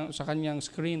sa kanyang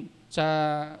screen, sa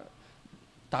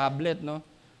tablet, no?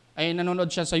 Ay, nanonood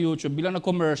siya sa YouTube, bilang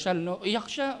nag-commercial, no? Iyak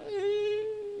siya.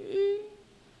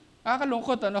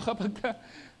 Kalungkot,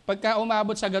 pagka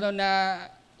umabot sa gano'n na,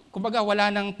 kumbaga,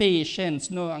 wala ng patience,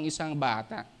 no, ang isang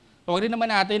bata. Huwag rin naman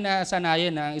natin na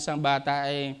sanayin na ang isang bata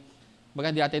ay baga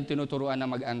di natin tinuturuan na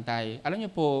mag-antay. Alam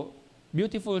niyo po,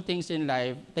 beautiful things in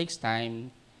life takes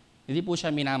time. Hindi po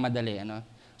siya minamadali.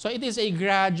 So it is a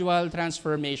gradual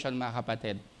transformation, mga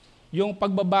kapatid. Yung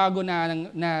pagbabago na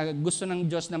gusto ng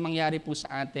Diyos na mangyari po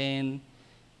sa atin,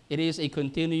 it is a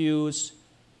continuous,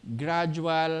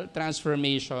 gradual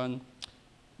transformation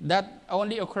that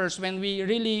only occurs when we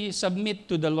really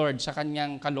submit to the Lord sa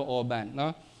Kanyang kalooban.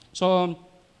 No? So,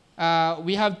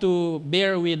 we have to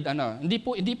bear with,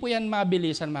 hindi po yan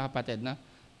mabilisan, mga kapatid. No?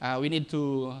 We need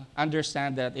to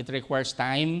understand that it requires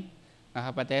time, mga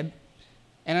kapatid.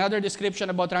 And another description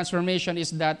about transformation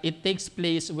is that it takes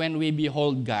place when we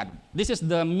behold God. This is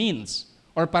the means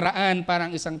or paraan parang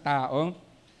isang tao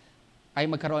ay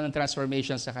magkaroon ng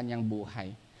transformation sa kanyang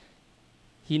buhay.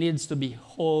 He needs to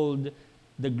behold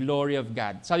the glory of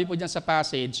God. Sabi po dyan sa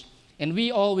passage, and we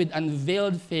all with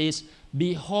unveiled face,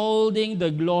 beholding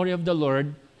the glory of the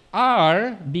Lord,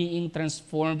 are being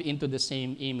transformed into the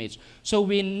same image. So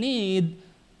we need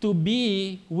to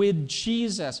be with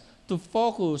Jesus, to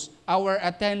focus our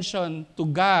attention to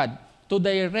God, to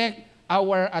direct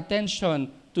our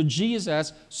attention to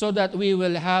Jesus so that we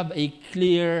will have a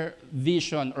clear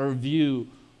vision or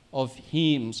view of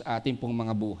Him sa ating pong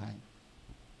mga buhay.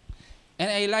 And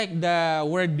I like the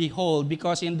word behold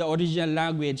because in the original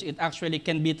language, it actually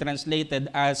can be translated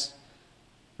as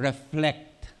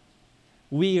reflect.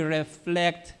 We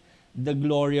reflect the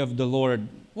glory of the Lord.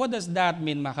 What does that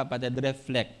mean, mga kapatid?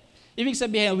 Reflect. Ibig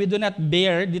sabihin, we do not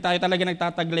bear, di tayo talaga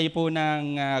nagtataglay po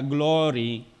ng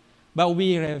glory, but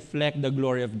we reflect the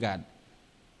glory of God.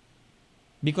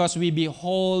 Because we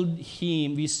behold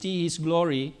Him, we see His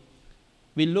glory,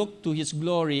 we look to His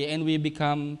glory, and we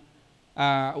become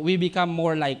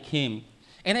more like Him.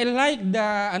 And I like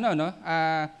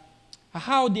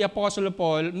how the Apostle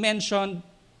Paul mentioned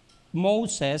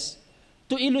Moses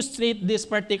to illustrate this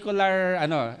particular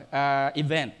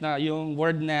event, yung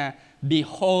word na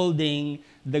beholding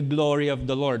the glory of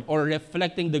the Lord or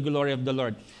reflecting the glory of the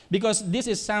Lord. Because this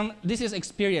was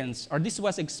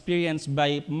experienced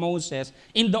by Moses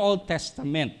in the Old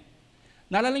Testament.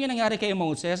 Naalala niyo nangyari kay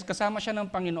Moses, kasama siya ng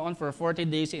Panginoon for 40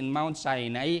 days in Mount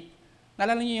Sinai.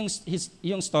 Naalala niyo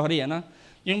yung story, ano?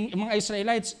 Yung mga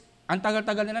Israelites, ang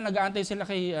tagal-tagal nila, nag-aantay sila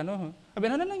kay, sabi,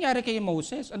 ano nangyari kay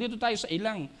Moses? Andito tayo sa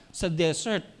ilang, sa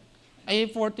desert. Ay,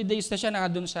 40 days na siya na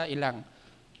doon sa ilang.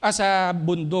 Sa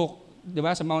bundok, di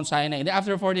ba, sa Mount Sinai. And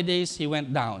after 40 days, he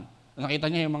went down. Nakita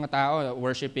niya yung mga tao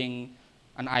worshiping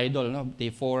an idol, no?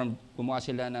 They formed, gumawa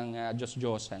sila ng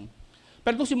Diyos-Diyosan.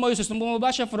 Pero kung si Moses, nung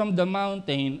bumaba siya from the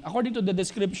mountain, according to the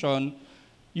description,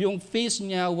 yung face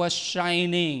niya was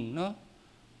shining, no?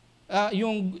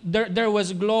 There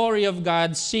was glory of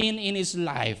God seen in his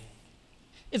life.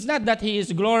 It's not that he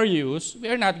is glorious,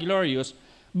 we are not glorious,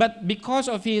 but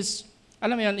because of his,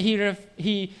 alam mo yun,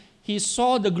 he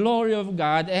saw the glory of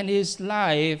God and in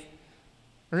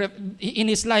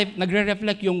his life,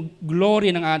 nagre-reflect yung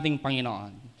glory ng ating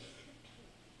Panginoon.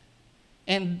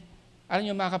 And, alam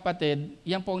niyo mga kapatid,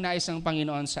 yan po ang nais ng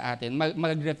Panginoon sa atin,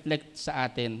 mag-reflect sa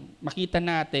atin, makita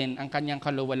natin ang kanyang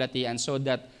kaluwalhatian so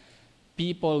that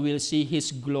people will see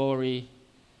His glory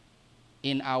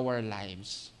in our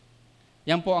lives.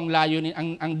 Yan po ang layunin,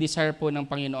 ang desire po ng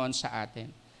Panginoon sa atin.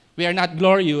 We are not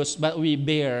glorious, but we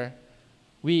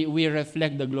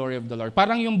reflect the glory of the Lord.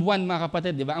 Parang yung buwan, mga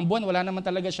kapatid, di ba? Ang buwan, wala naman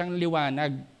talaga siyang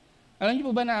liwanag. Alam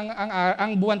niyo po ba na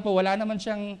ang buwan po, wala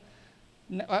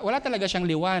talaga siyang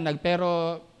liwanag,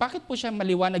 pero bakit po siya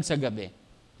maliwanag sa gabi?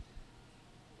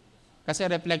 Kasi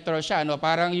reflector siya,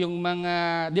 parang yung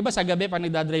mga, di ba sa gabi pag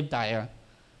nagdadrive tayo,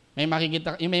 may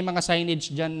makikita, may mga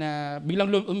signage dyan na biglang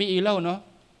umiilaw, no?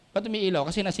 Ba't umiilaw?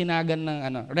 Kasi nasinagan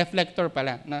ng reflector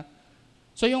pala. Na?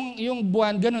 So yung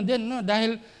buwan, ganun din, no?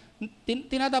 Dahil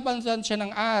tinatapansan siya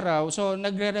ng araw, so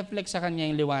nagre-reflect sa kanya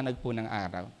yung liwanag po ng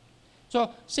araw. So,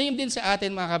 same din sa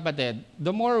atin mga kapatid.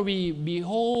 The more we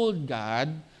behold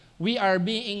God, we are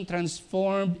being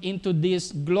transformed into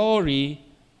this glory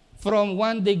from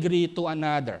one degree to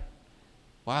another.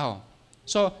 Wow.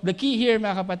 So, the key here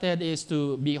mga kapatid is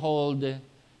to behold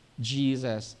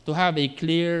Jesus. To have a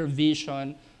clear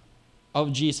vision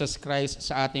of Jesus Christ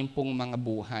sa ating pong mga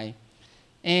buhay.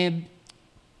 And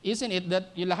isn't it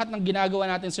that yung lahat ng ginagawa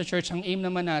natin sa church, ang aim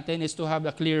naman natin is to have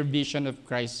a clear vision of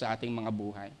Christ sa ating mga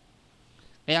buhay.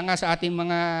 Kaya nga sa ating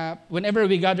whenever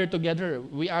we gather together,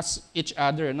 we ask each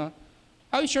other,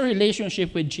 how is your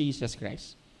relationship with Jesus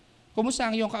Christ? Kumusta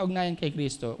ang iyong kaugnayan kay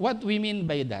Kristo? What we mean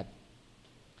by that?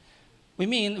 We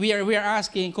mean, we are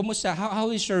asking, kumusta,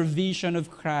 how is your vision of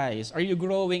Christ? Are you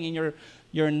growing in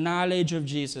your knowledge of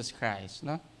Jesus Christ?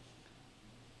 No?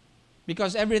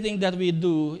 Because everything that we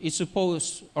do is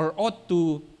supposed or ought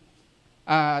to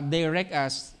direct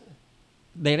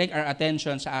our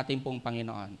attention sa ating pong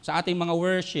Panginoon. Sa ating mga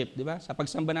worship, di ba? Sa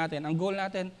pagsamba natin, ang goal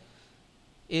natin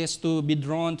is to be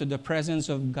drawn to the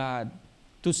presence of God,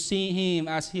 to see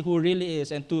Him as He who really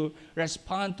is, and to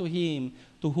respond to Him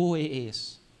to who He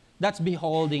is. That's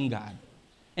beholding God.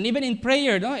 And even in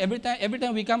prayer, no? Every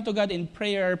time we come to God in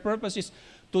prayer, our purpose is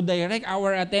to direct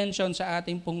our attention sa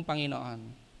ating pong Panginoon.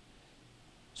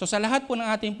 So sa lahat po ng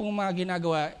ating pong mga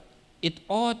ginagawa, it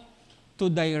ought to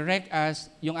direct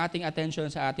us yung ating attention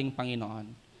sa ating Panginoon.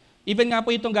 Even nga po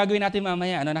itong gagawin natin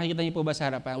mamaya, nakikita niyo po ba sa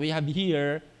harapan? We have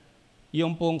here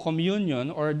yung pong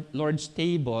communion or Lord's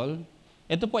table.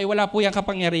 Ito po ay wala po yung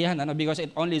kapangyarihan because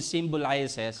it only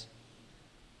symbolizes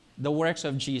the works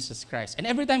of Jesus Christ. And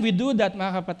every time we do that,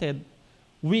 mga kapatid,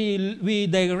 we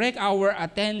direct our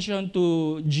attention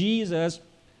to Jesus.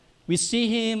 We see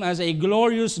Him as a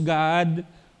glorious God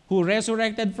who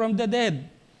resurrected from the dead.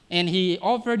 And He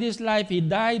offered His life, He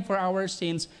died for our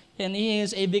sins, and He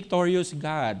is a victorious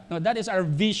God. Now, that is our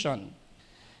vision.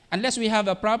 Unless we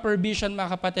have a proper vision,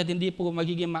 mga kapatid, hindi po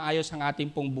magiging maayos ang ating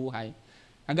pong buhay.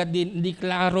 Hanggat hindi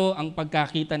klaro ang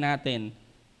pagkakita natin,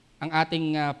 ang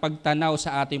ating pagtanaw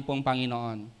sa ating pong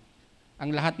Panginoon, ang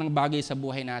lahat ng bagay sa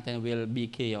buhay natin will be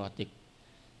chaotic.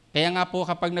 Kaya nga po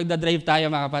kapag nagdadrive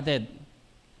tayo, mga kapatid,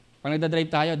 pag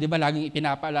nagdadrive tayo, di ba laging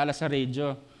ipinapaalala sa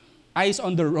radio, eyes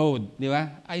on the road, di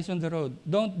ba? Eyes on the road.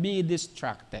 Don't be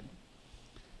distracted.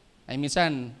 Ay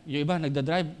minsan, yung iba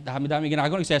nagdadrive, dami-dami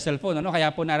ginagawa, nagse-cellphone,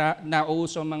 kaya po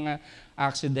nauuso mga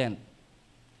accident.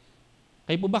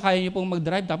 Kayo po ba kaya niyo pong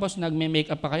mag-drive tapos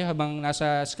nagme-makeup pa kayo habang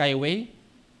nasa skyway?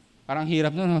 Parang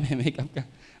hirap may makeup ka.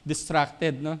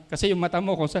 Distracted, Kasi yung mata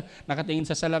mo kung nakatingin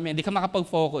sa salamin, hindi ka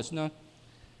makapag-focus,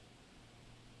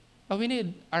 But we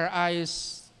need our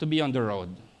eyes to be on the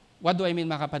road. What do I mean,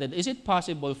 mga kapatid? Is it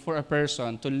possible for a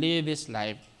person to live his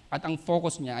life at ang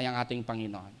focus niya ay ang ating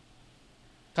Panginoon?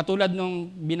 Katulad nung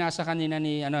binasa kanina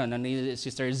ni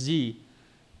Sister Z,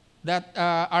 that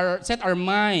set our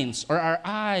minds or our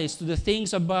eyes to the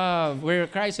things above where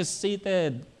Christ is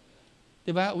seated.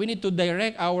 Diba? We need to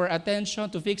direct our attention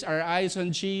to fix our eyes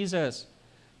on Jesus.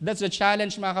 That's the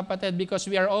challenge, mga kapatid, because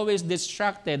we are always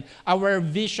distracted. Our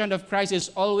vision of Christ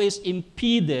is always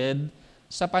impeded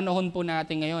sa panahon po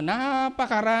natin ngayon.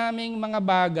 Napakaraming mga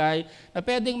bagay na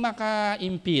pwedeng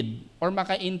maka-impede or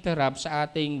maka-interrupt sa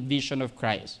ating vision of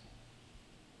Christ.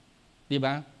 Di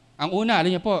ba? Ang una, alam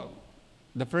niyo po,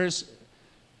 the first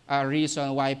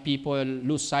reason why people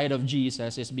lose sight of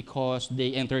Jesus is because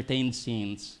they entertain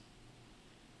sins.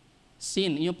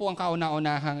 Sin, yun po ang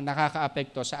kauna-unahang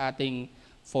nakaka-apekto sa ating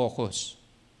focus.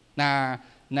 Na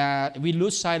we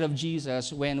lose sight of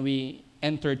Jesus when we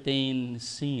entertain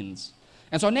sins.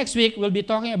 And so next week, we'll be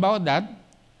talking about that.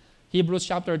 Hebrews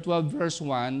chapter 12, verse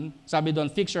 1. Sabi doon,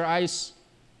 fix your eyes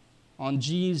on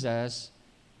Jesus,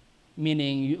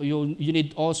 meaning you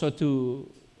need also to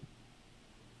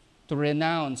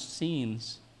renounce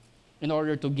sins in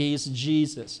order to gaze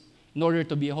Jesus. In order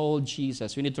to behold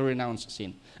Jesus, we need to renounce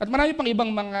sin. At marami pang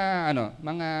ibang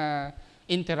mga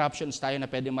interruptions tayo na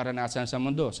pwede maranasan sa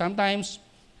mundo. Sometimes,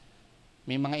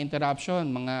 may mga interruption,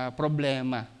 mga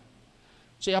problema.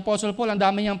 Si Apostle Paul, ang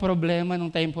dami niyang problema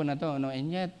nung time po na to. No? And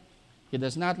yet, he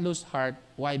does not lose heart.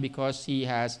 Why? Because he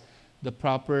has the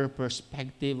proper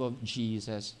perspective of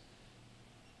Jesus.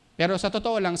 Pero sa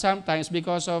totoo lang, sometimes,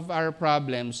 because of our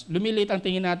problems, lumilit ang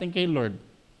tingin natin kay Lord.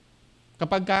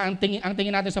 Kapag ang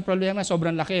tingin natin sa problema,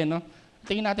 sobrang laki, no?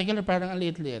 Tingin natin kay Lord, parang ang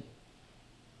liit-liit.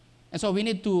 And so we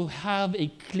need to have a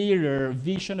clearer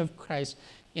vision of Christ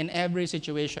in every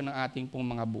situation ng ating pong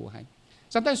mga buhay.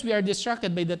 Sometimes we are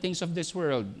distracted by the things of this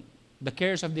world. The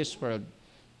cares of this world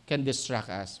can distract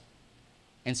us.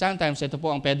 And sometimes, ito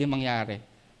po ang pwede mangyari.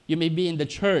 You may be in the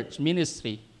church,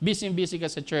 ministry, busy ka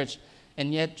sa church,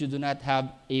 and yet you do not have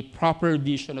a proper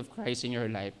vision of Christ in your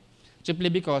life.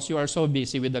 Simply because you are so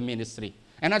busy with the ministry.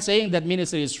 I'm not saying that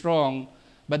ministry is wrong,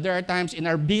 but there are times in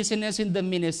our busyness in the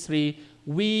ministry,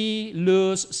 we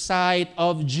lose sight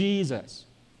of Jesus.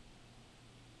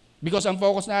 Because ang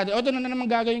focus natin, ito na naman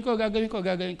gagawin ko.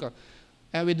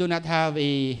 And we do not have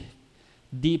a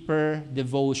deeper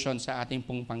devotion sa ating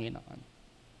pong Panginoon.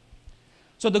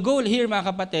 So the goal here, mga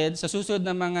kapatid, sa susunod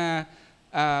na mga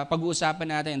pag-uusapan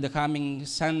natin in the coming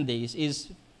Sundays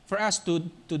is for us to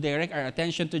direct our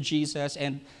attention to Jesus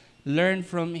and learn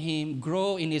from Him,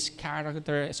 grow in His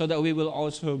character so that we will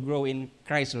also grow in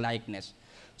Christ's likeness.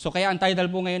 So kaya ang title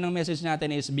po ngayon ng message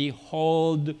natin is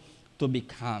Behold to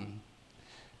Become.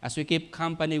 As we keep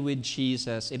company with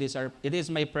Jesus, it is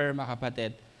my prayer, mga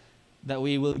kapatid, that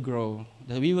we will grow,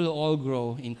 that we will all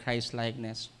grow in Christ's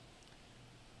likeness.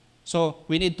 So,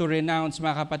 we need to renounce,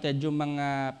 mga kapatid, yung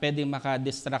mga pwedeng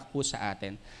maka-distract po sa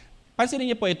atin.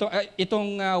 Pansinin niyo po,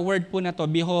 itong word po na to,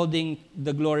 beholding the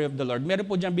glory of the Lord, meron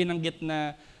po dyan binanggit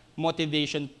na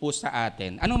motivation po sa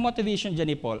atin. Anong motivation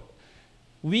dyan ni Paul?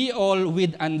 We all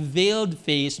with unveiled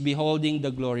face beholding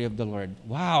the glory of the Lord.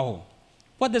 Wow!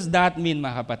 What does that mean,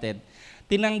 mga kapatid?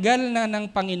 Tinanggal na ng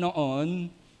Panginoon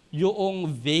yung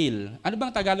veil. Ano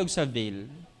bang Tagalog sa veil?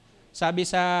 Sabi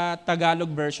sa Tagalog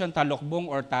version, talokbong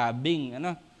or tabing.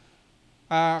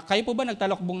 Kayo po ba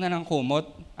nagtalokbong na ng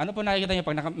kumot? Ano po nakikita niyo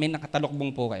pag may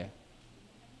nakatalokbong po kayo?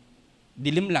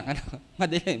 Dilim lang,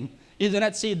 madilim. You do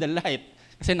not see the light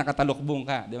kasi nakatalokbong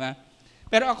ka, di ba?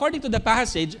 Pero according to the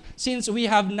passage, since we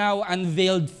have now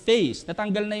unveiled face,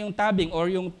 natanggal na yung tabing or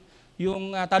yung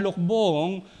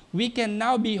talukbong, we can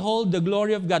now behold the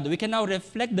glory of God. We can now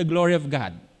reflect the glory of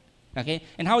God. Okay?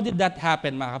 And how did that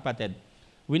happen, mga kapatid?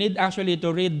 We need actually to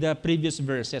read the previous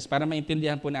verses para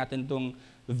maintindihan po natin itong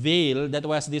veil that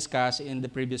was discussed in the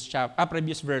previous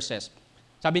verses.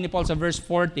 Sabi ni Paul sa verse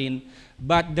 14,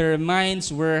 but their minds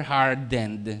were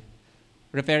hardened,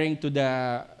 referring to the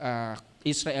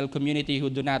Israel community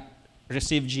who do not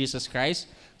receive Jesus Christ.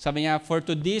 Sabi niya, for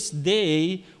to this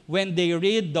day, when they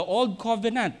read the Old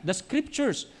Covenant, the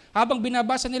Scriptures, habang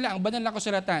binabasa nila ang banal na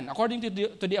kasulatan, according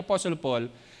to the Apostle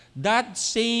Paul, that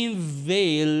same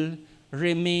veil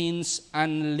remains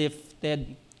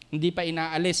unlifted. Hindi pa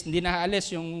inaalis, hindi naalis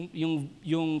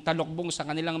yung talokbong sa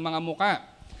kanilang mga muka.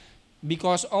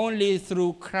 Because only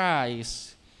through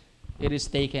Christ, it is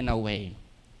taken away.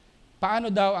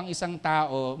 Paano daw ang isang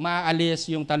tao maaalis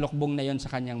yung talokbong na yon sa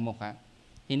kanyang muka?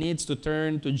 He needs to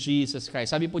turn to Jesus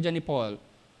Christ. Sabi po dyan ni Paul,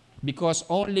 because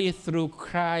only through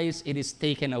Christ it is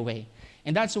taken away.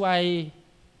 And that's why,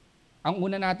 ang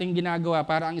una nating ginagawa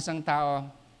para ang isang tao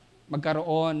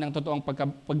magkaroon ng totoong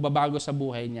pagbabago sa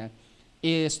buhay niya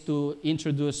is to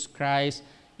introduce Christ,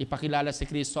 ipakilala si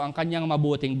Kristo, ang kanyang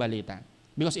mabuting balita.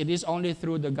 Because it is only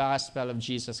through the gospel of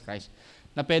Jesus Christ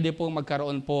na pwede pong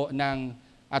magkaroon po ng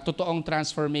totoong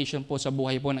transformation po sa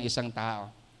buhay po ng isang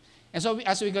tao. And so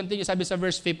as we continue, sabi sa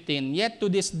verse 15, yet to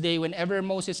this day, whenever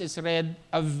Moses is read,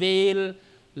 a veil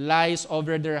lies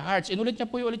over their hearts. Inulit niya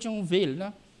po ulit yung veil.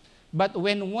 No? But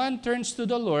when one turns to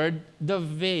the Lord, the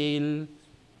veil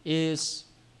is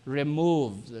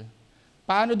removed.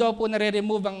 Paano daw po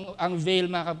nare-remove ang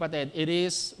veil, mga kapatid? It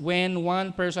is when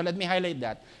one person, let me highlight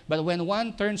that, but when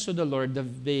one turns to the Lord, the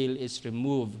veil is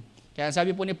removed. Kaya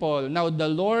sabi po ni Paul, now the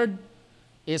Lord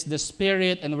is the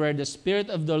Spirit, and where the Spirit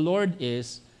of the Lord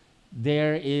is,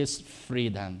 there is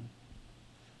freedom.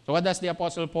 So what does the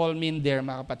Apostle Paul mean there,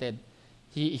 mga kapatid?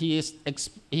 He is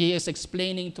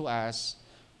explaining to us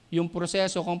yung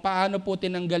proseso kung paano po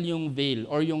tinanggal yung veil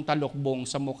or yung talukbong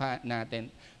sa mukha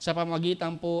natin sa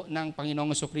pamagitan po ng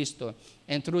Panginoong Jesucristo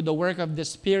and through the work of the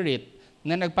Spirit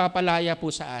na nagpapalaya po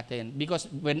sa atin. Because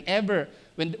where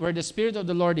the Spirit of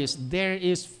the Lord is, there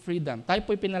is freedom. Tayo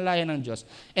po'y pinalaya ng Diyos.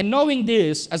 And knowing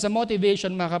this, as a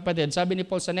motivation, mga kapatid, sabi ni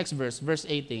Paul sa next verse, verse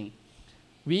 18,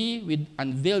 we, with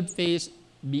unveiled face,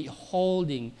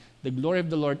 beholding the glory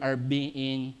of the Lord, are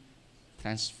being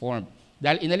transformed.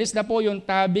 Dahil inalis na po yung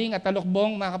tabing at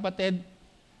talukbong, mga kapatid,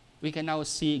 we can now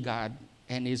see God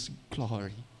and His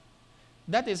glory.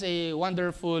 That is a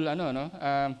wonderful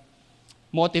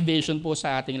motivation po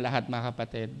sa ating lahat, mga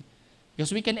kapatid.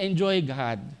 Because we can enjoy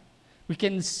God. We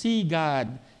can see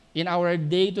God in our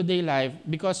day-to-day life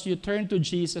because you turn to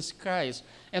Jesus Christ.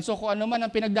 And so kung ano man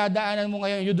ang pinagdadaanan mo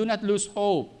ngayon, you do not lose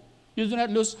hope. You do not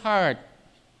lose heart.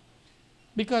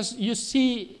 Because you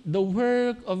see the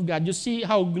work of God. You see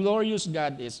how glorious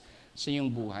God is sa iyong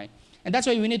buhay. And that's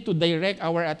why we need to direct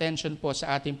our attention po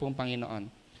sa ating pong Panginoon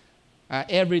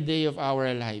every day of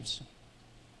our lives.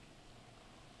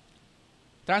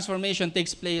 Transformation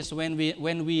takes place when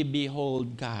we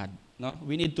behold God. No?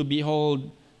 We need to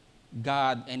behold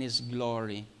God and His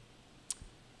glory.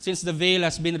 Since the veil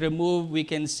has been removed, we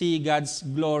can see God's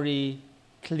glory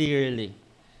clearly.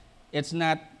 It's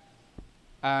not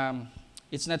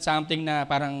something na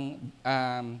parang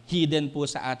hidden po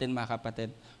sa atin, mga kapatid.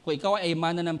 Kung ikaw ay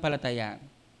mananampalataya,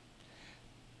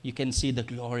 you can see the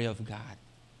glory of God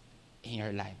in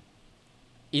your life.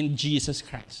 In Jesus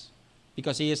Christ.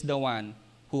 Because He is the one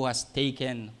who has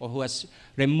taken or who has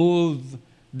removed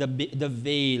the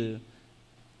veil.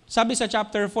 Sabi sa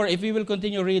chapter 4, if we will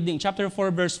continue reading, chapter 4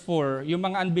 verse 4, yung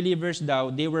mga unbelievers daw,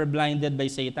 they were blinded by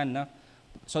Satan, no?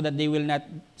 So that they will not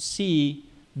see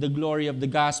the glory of the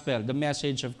gospel, the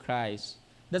message of Christ.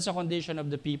 That's a condition of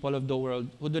the people of the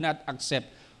world who do not accept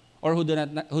or who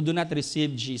do not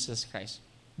receive Jesus Christ.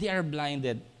 They are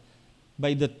blinded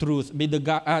by the truth.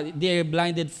 They are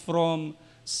blinded from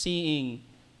seeing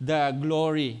the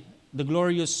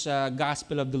glorious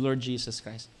gospel of the Lord Jesus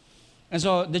Christ. And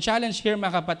so the challenge here,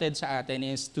 mga kapatid, sa atin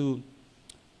is to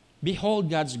behold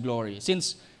God's glory.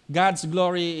 Since God's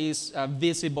glory is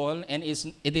visible and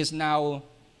it is now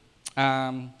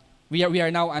we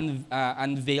are now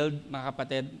unveiled, mga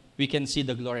kapatid. We can see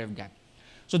the glory of God.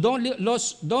 So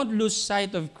don't lose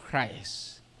sight of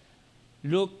Christ.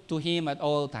 Look to Him at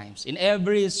all times. In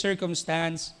every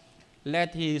circumstance,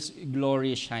 let His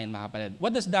glory shine, mga kapatid.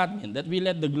 What does that mean? That we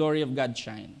let the glory of God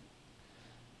shine.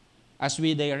 As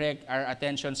we direct our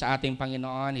attention sa ating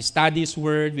Panginoon, He studies His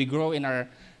Word, we grow in our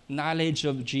knowledge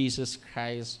of Jesus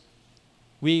Christ,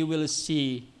 we will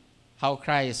see how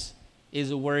Christ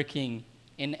is working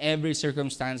in every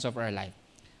circumstance of our life.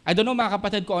 I don't know, mga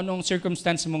kapatid, kung anong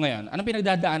circumstance mo ngayon. Anong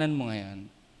pinagdadaanan mo ngayon?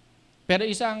 Pero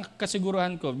isang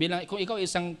kasiguruhan ko, kung ikaw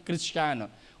isang Kristiyano,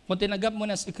 kung tinanggap mo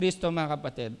na si Kristo, mga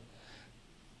kapatid,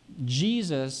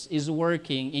 Jesus is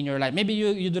working in your life. Maybe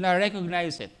you do not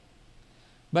recognize it.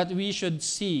 But we should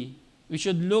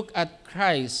look at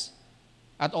Christ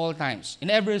at all times, in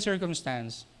every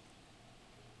circumstance.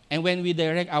 And when we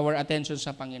direct our attention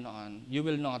sa Panginoon, you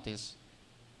will notice,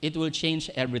 it will change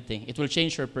everything. It will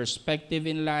change your perspective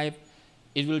in life.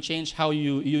 It will change how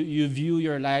you view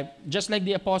your life. Just like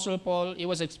the Apostle Paul, he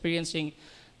was experiencing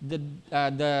the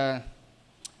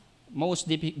most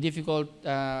difficult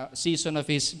season of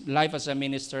his life as a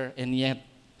minister, and yet,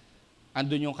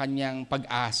 andun yung kanyang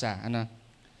pag-asa. Ano?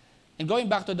 And going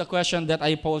back to the question that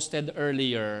I posted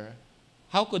earlier,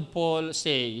 how could Paul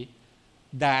say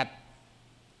that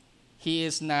he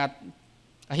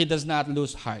does not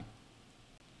lose heart?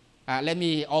 Let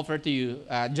me offer to you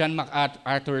John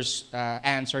MacArthur's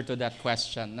answer to that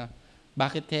question. No?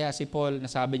 Bakit kaya si Paul,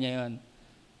 nasabi niya yun,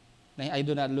 I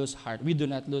do not lose heart. We do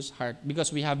not lose heart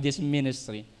because we have this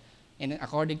ministry. And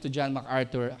according to John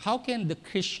MacArthur, how can the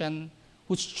Christian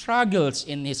who struggles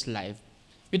in his life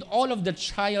with all of the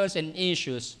trials and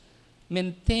issues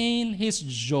maintain his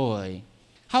joy?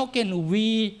 How can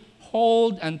we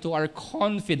hold unto our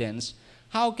confidence?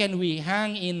 How can we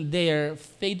hang in there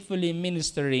faithfully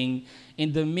ministering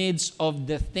in the midst of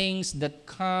the things that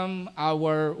come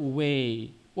our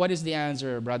way? What is the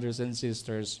answer, brothers and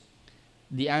sisters?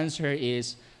 The answer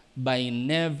is by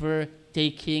never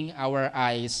taking our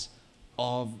eyes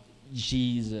off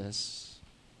Jesus.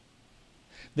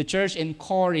 The church in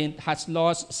Corinth has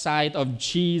lost sight of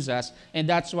Jesus, and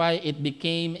that's why it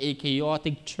became a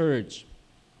chaotic church.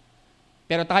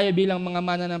 Pero tayo bilang mga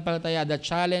mananampalataya, the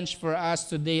challenge for us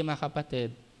today, mga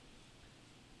kapatid,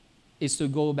 is to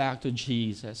go back to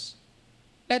Jesus.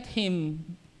 Let Him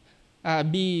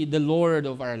be the Lord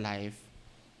of our life.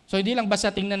 So hindi lang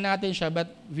basta tingnan natin siya, but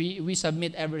we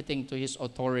submit everything to His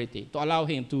authority, to allow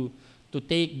Him to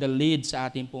take the lead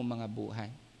sa ating pong mga buhay.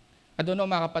 I don't know,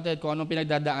 mga kapatid, kung anong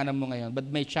pinagdadaanan mo ngayon, but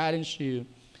my challenge to you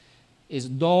is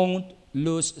don't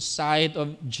lose sight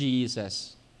of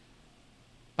Jesus.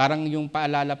 Parang yung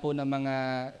paalala po ng mga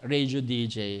radio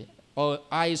DJ,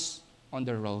 eyes on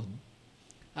the road.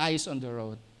 Eyes on the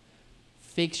road.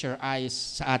 Fix your eyes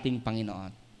sa ating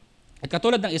Panginoon. At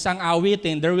katulad ng isang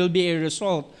awitin, there will be a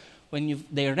result when you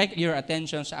direct your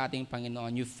attention sa ating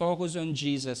Panginoon. You focus on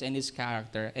Jesus and His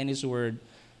character and His word.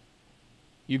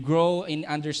 You grow in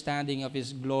understanding of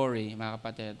His glory, mga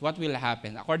kapatid. What will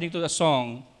happen? According to the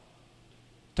song,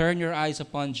 turn your eyes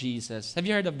upon Jesus. Have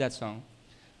you heard of that song?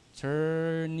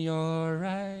 Turn your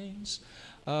eyes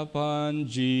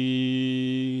upon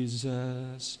Jesus.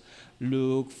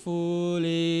 Look full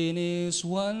in His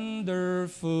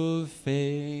wonderful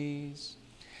face,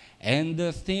 and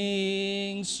the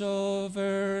things of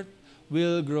earth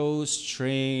will grow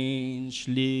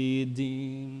strangely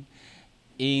dim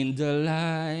in the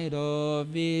light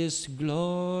of His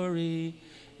glory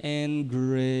and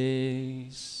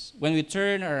grace. When we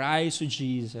turn our eyes to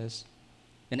Jesus,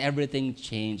 then everything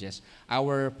changes.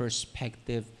 Our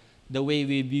perspective, the way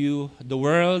we view the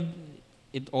world,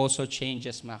 it also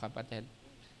changes, mga kapatid.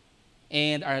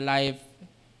 And our life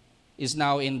is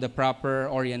now in the proper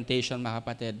orientation, mga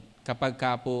kapatid. Kapag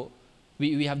ka po,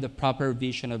 we have the proper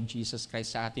vision of Jesus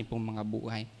Christ sa ating pong mga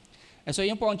buhay. And so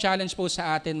yun po ang challenge po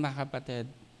sa atin, mga kapatid.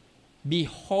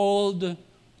 Behold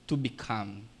to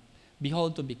become.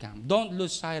 Behold to become. Don't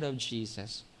lose sight of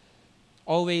Jesus.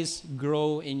 Always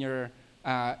grow in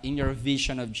your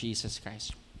vision of Jesus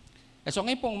Christ. So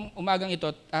ngayon pong umagang ito,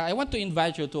 I want to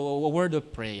invite you to a word of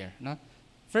prayer. No?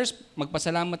 First,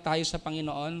 magpasalamat tayo sa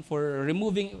Panginoon for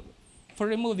removing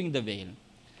the veil.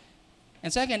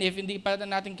 And second, if hindi pa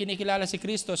natin kinikilala si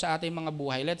Kristo sa ating mga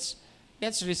buhay, let's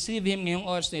receive Him ngayong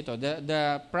oras nito.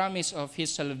 The promise of His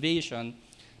salvation,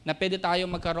 na pwede tayo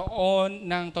magkaroon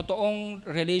ng totoong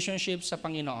relationship sa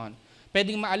Panginoon.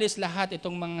 Pwedeng maalis lahat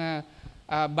itong mga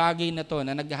bagay na to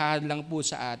na naghahadlang po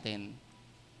sa atin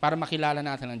para makilala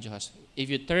natin ang Diyos. If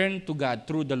you turn to God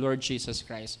through the Lord Jesus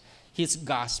Christ, His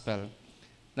gospel,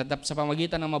 na sa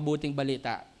pamagitan ng mabuting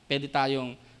balita, pwede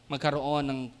tayong magkaroon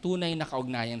ng tunay na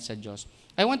kaugnayan sa Diyos.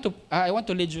 I want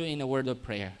to lead you in a word of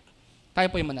prayer.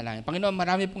 Tayo po yung manalangin. Panginoon,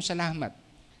 marami pong salamat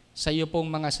sa iyo pong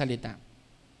mga salita.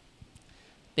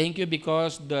 Thank you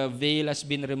because the veil has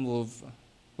been removed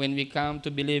when we come to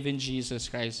believe in Jesus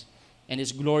Christ and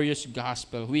His glorious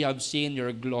gospel. We have seen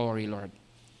your glory, Lord.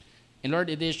 And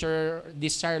Lord, it is your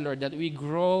desire, Lord, that we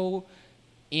grow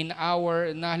in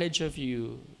our knowledge of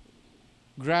you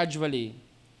gradually,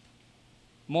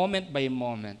 moment by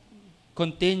moment,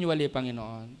 continually,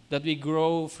 Panginoon, that we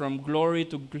grow from glory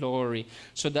to glory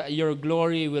so that your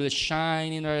glory will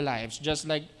shine in our lives, just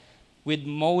like with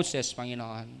Moses,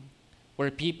 Panginoon,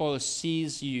 where people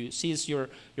sees your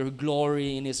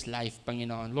glory in his life,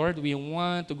 Panginoon. Lord, we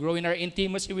want to grow in our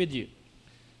intimacy with you.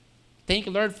 Thank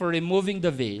you, Lord, for removing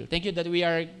the veil. Thank you that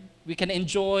we can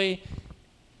enjoy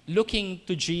looking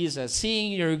to Jesus,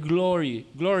 seeing your glory,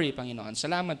 Panginoon.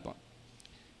 Salamat po.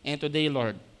 And today,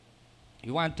 Lord,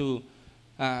 we want to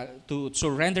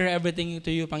surrender everything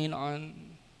to you, Panginoon.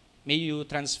 May you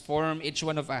transform each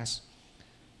one of us.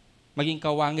 Maging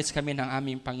kawangis kami ng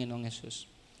aming Panginoong Yesus.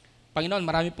 Panginoon,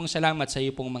 marami pong salamat sa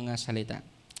iyo pong mga salita.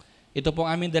 Ito pong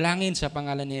aming dalangin sa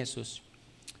pangalan ni Jesus.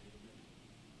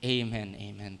 Amen,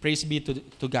 amen. Praise be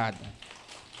to God.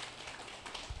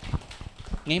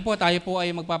 Ngayon po, tayo po ay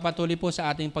magpapatuloy po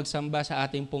sa ating pagsamba sa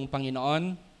ating pong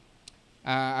Panginoon.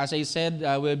 As I said,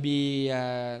 we'll be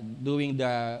doing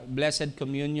the Blessed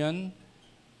Communion.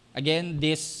 Again,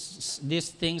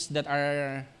 these things that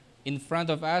are in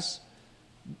front of us,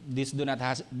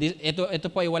 ito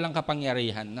po ay walang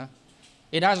kapangyarihan. No?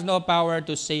 It has no power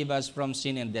to save us from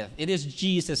sin and death. It is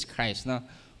Jesus Christ, no,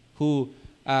 who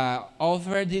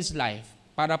offered His life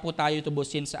para po tayo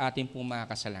tubusin sa ating pong mga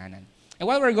kasalanan. And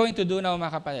what we're going to do now,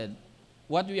 mga kapatid,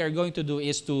 what we are going to do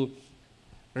is to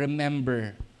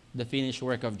remember the finished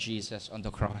work of Jesus on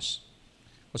the cross.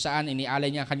 Kung saan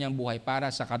inialay niya ang kanyang buhay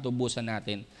para sa katubusan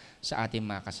natin sa ating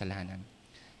mga kasalanan.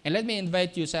 And let me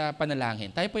invite you sa panalangin.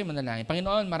 Tayo po yung manalangin.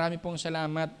 Panginoon, marami pong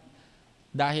salamat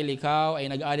dahil ikaw ay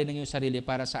nag-aalay ng iyong sarili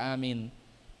para sa aming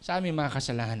mga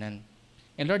kasalanan.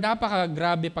 And Lord,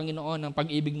 napakagrabe, Panginoon, ang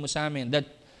pag-ibig mo sa amin. That,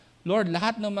 Lord,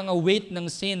 lahat ng mga weight ng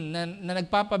sin na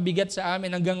nagpapabigat sa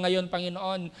amin hanggang ngayon,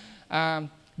 Panginoon,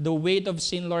 the weight of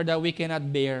sin, Lord, that we cannot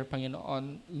bear,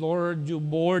 Panginoon. Lord, you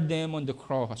bore them on the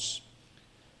cross.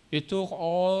 You took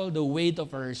all the weight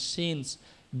of our sins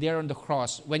there on the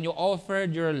cross when you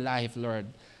offered your life, Lord,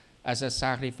 as a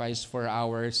sacrifice for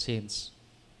our sins.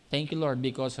 Thank you, Lord,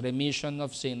 because remission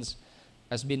of sins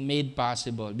has been made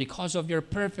possible because of your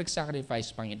perfect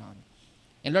sacrifice, Panginoon.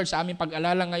 And Lord, sa aming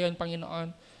pag-alala ngayon,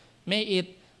 Panginoon, may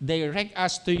it direct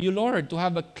us to you, Lord, to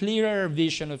have a clearer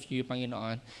vision of you,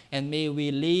 Panginoon, and may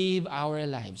we live our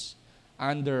lives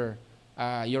under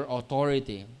your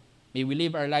authority. May we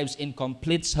live our lives in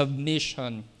complete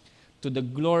submission to the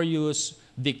glorious,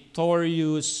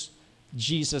 victorious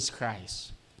Jesus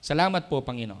Christ. Salamat po,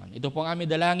 Panginoon. Ito po ang aming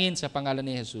dalangin sa pangalan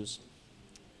ni Jesus.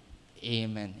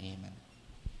 Amen. Amen.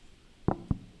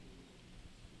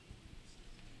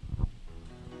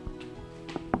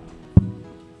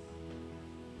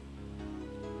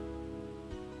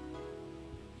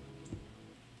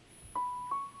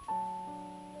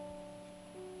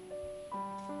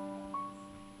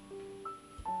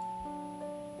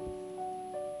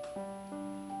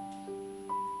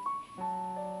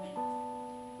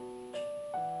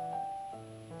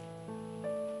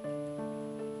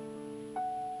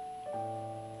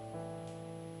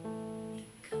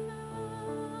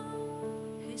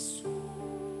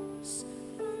 Jesus,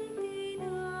 ang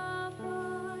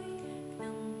tinapay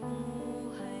ng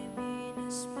buhay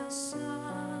binasbasan,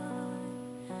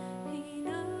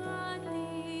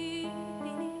 hinati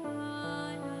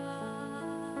tinihalay,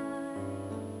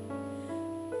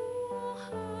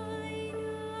 buhay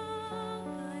na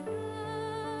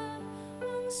ganap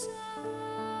ang sa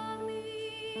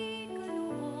aming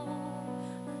kaloob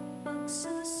at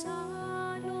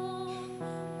pagsasalong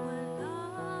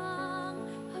walang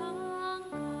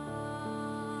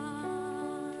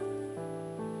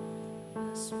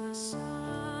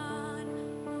masmasan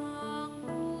ang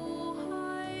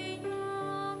buhay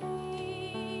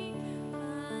namin,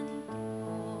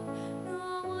 handog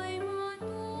nawa'y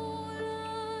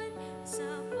matulad sa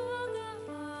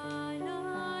pag-aalay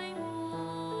mo.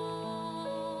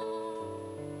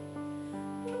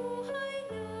 Buhay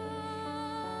na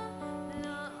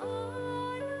laan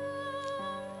ang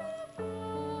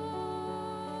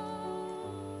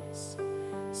lubos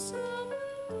sa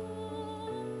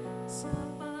sa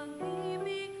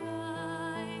pag-ibig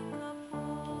ay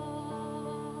kapos.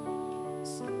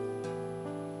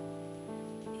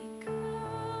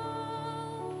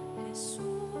 Ikaw,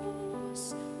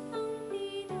 Jesus, ang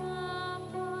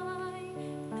tinapay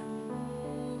ng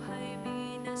buhay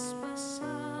binasbasan,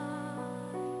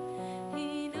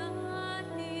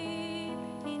 hinati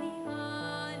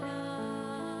tinihalay,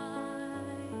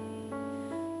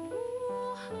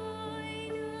 buhay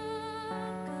na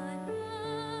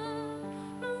ganap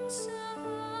ang sa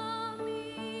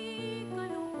aming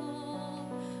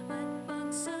kaloob at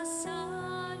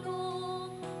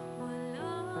pagsasalong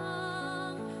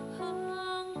walang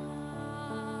hanggan.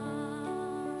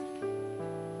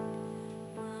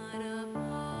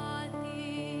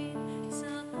 Marapatin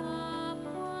sa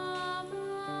kapwa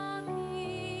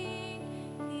maging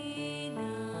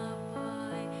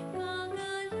tinapay,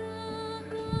 kagalakan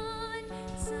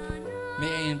sana. May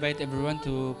I invite everyone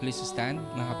to please stand,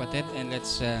 mga kapatid, and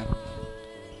let's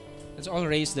all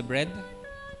raise the bread.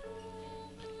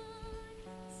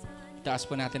 Taas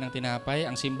po natin ang tinapay,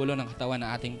 ang simbolo ng katawan ng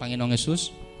ating Panginoong Yesus.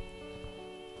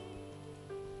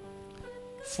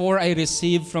 For I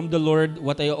received from the Lord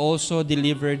what I also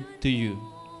delivered to you,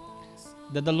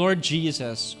 that the Lord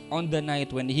Jesus, on the night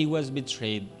when he was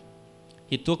betrayed,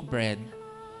 he took bread,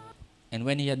 and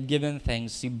when he had given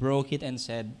thanks, he broke it and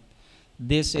said,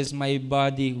 "This is my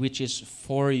body which is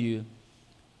for you.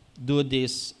 Do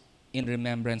this in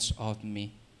remembrance of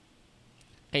me."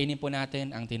 Kainin po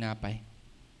natin ang tinapay.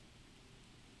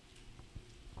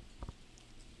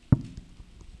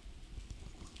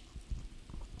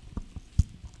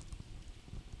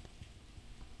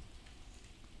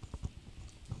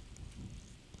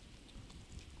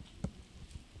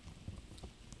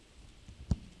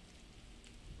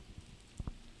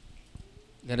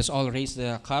 Let us all raise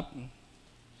the cup.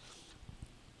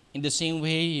 In the same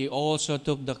way, he also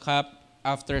took the cup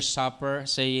after supper,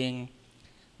 saying,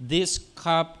 "This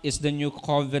cup is the new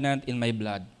covenant in my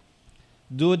blood.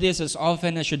 Do this as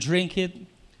often as you drink it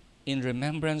in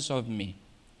remembrance of me.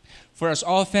 For as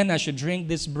often as you drink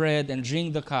this bread and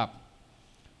drink the cup,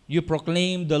 you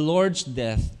proclaim the Lord's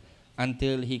death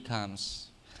until He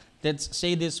comes. Let's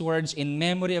say these words in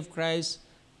memory of Christ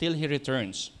till He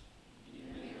returns.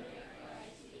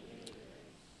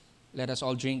 Let us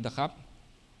all drink the cup.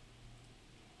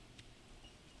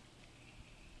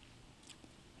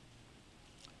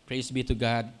 Praise be to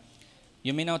God.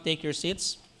 You may now take your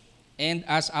seats. And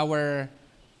as our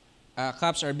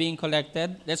cups are being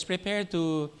collected, let's prepare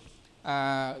to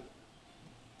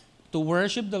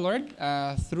worship the Lord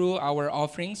through our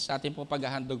offerings. Sa ating po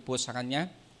paghahandog po sa Kanya.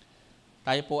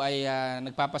 Tayo po ay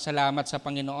nagpapasalamat sa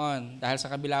Panginoon dahil sa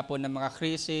kabila po ng mga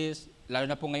krisis, lalo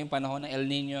na po ngayong panahon ng El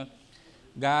Nino,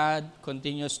 God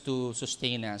continues to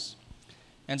sustain us.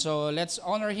 And so let's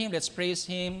honor Him, let's praise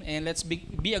Him, and let's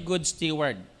be a good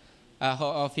steward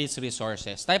of His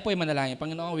resources. Tayo po ay manalangin.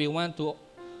 Panginoon, we want to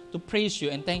praise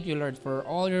You and thank You, Lord, for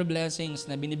all Your blessings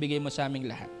na binibigay mo sa aming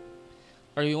lahat.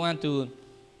 Or we want to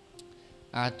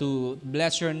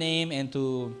bless Your name and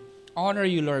to honor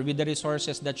You, Lord, with the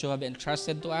resources that You have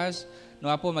entrusted to us.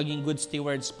 Nawa po maging good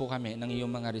stewards po kami ng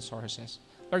iyong mga resources.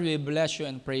 Lord, we bless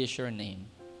You and praise Your name.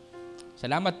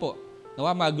 Salamat po.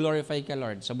 Nawa mag-glorify Ka,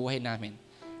 Lord, sa buhay namin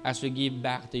as we give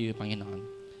back to You, Panginoon.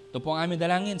 Ito po ang aming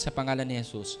dalangin sa pangalan ni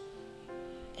Jesus.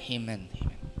 Amen.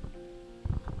 Amen.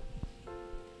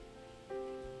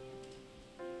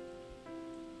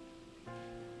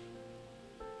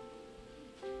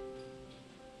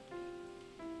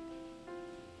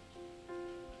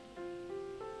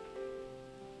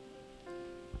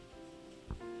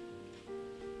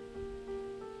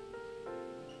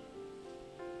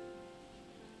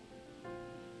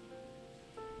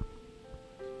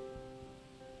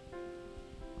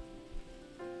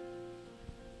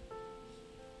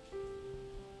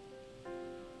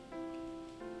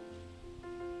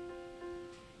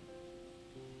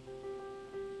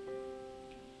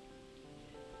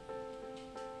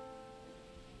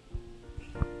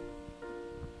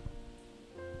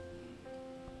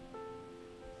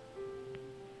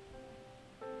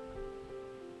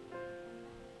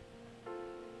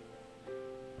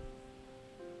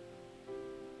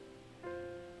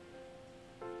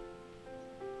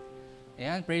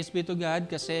 Ayan, praise be to God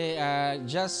kasi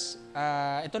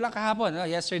ito lang kahapon, no?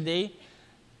 Yesterday,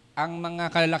 ang mga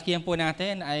kalalakihan po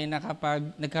natin ay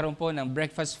nagkaroon po ng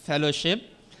breakfast fellowship.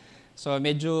 So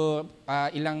medyo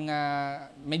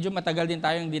medyo matagal din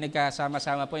tayong hindi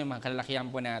nagkasama-sama po yung mga kalalakihan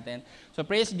po natin. So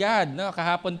praise God, no?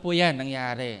 Kahapon po 'yan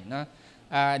nangyari, no?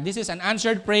 This is an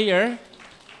answered prayer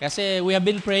kasi we have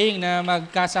been praying na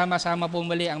magkasama-sama po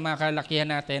muli ang mga kalalakihan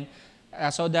natin.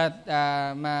 So that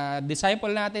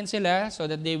ma-disciple natin sila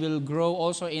so that they will grow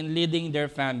also in leading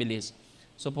their families.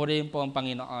 So purihin po ang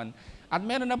Panginoon. At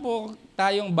meron na po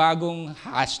tayong bagong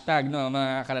hashtag, no,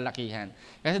 mga kalalakihan.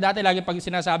 Kasi dati lagi pag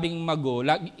sinasabing mago,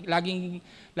 laging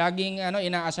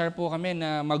inaasar po kami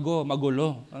na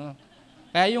magulo.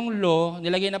 Kaya yung lo,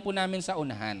 nilagay na po namin sa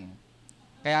unahan.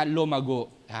 Kaya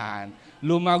lumago. Yan.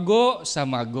 Lumago sa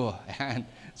mago. Yan.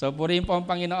 So purihin po ang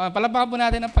Panginoon. Palapakan po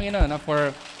natin ang Panginoon, no,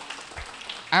 for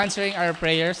answering our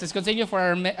prayers. Let's continue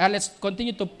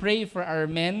to pray for our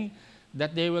men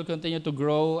that they will continue to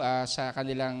grow sa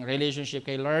kanilang relationship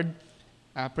kay Lord.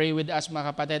 Pray with us,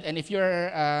 mga kapatid. And if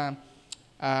you're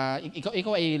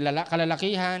ikaw ay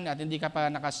kalalakihan at hindi ka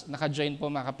pa naka-join po,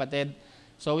 mga kapatid,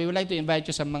 so we would like to invite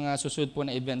you sa mga susunod po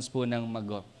na events po ng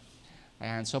Mago.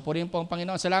 Ayan. So purihin po ang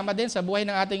Panginoon. Salamat din sa buhay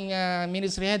ng ating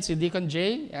ministry head, si Deacon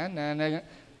J. Ayan,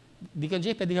 Deacon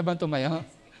J, pwede ka bang tumayo?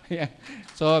 Yeah.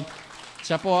 So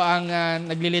siya po ang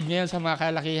nagli-lead ngayon sa mga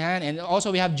kalalakihan. And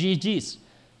also we have GGs.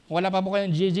 Kung wala pa po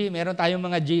kayong GG, meron tayong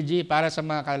mga GG para sa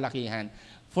mga kalalakihan.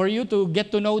 For you to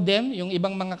get to know them, yung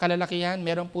ibang mga kalalakihan,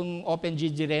 meron pong open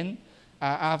GG rin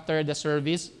after the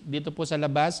service. Dito po sa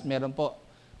labas, meron po.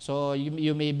 So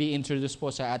you may be introduced po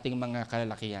sa ating mga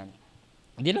kalalakihan.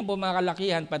 Hindi lang po mga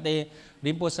kalalakihan, pati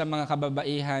rin po sa mga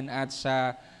kababaihan at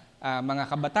sa mga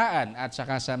kabataan at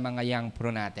saka sa mga young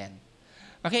pro natin.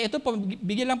 Okay, ito po,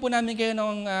 bigyan lang po namin kayo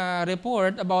ng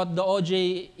report about the OJ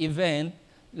event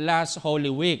last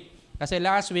Holy Week. Kasi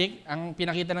last week, ang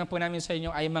pinakita lang po namin sa inyo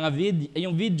ay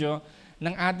yung video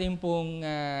ng ating pong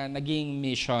naging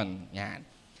mission. Yan.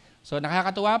 So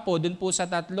nakakatuwa po, dun po sa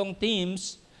 3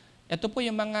 teams, ito po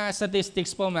yung mga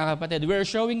statistics po, mga kapatid. We're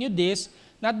showing you this,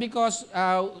 not because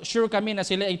sure kami na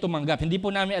sila ay tumanggap. Hindi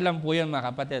po namin alam po yun, mga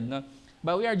kapatid. No?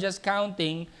 But we are just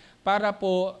counting para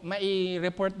po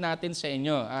mai-report natin sa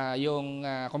inyo.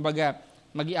 Kumbaga,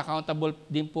 mag-i-accountable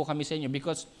din po kami sa inyo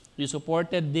because you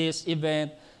supported this event,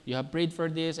 you have prayed for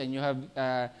this, and you have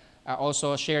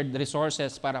also shared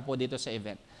resources para po dito sa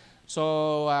event.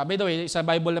 So, by the way, sa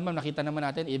Bible naman, nakita naman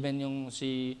natin, even yung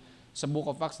si sa Book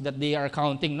of Acts that they are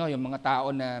counting, no, yung mga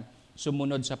tao na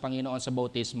sumunod sa Panginoon sa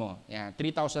bautismo. Yeah,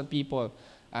 3,000 people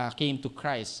came to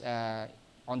Christ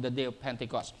on the day of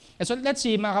Pentecost. And so let's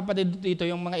see, mga kapatid, dito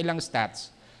yung mga ilang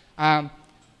stats.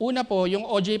 Una po, yung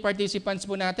OJ participants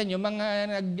po natin, yung mga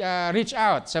nag-reach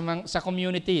out sa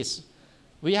communities.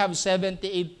 We have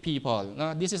 78 people.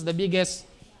 No? This is the biggest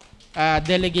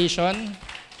delegation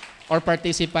or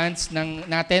participants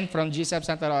natin from GCF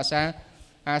Santa Rosa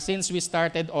since we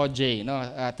started OJ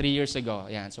 3 years ago.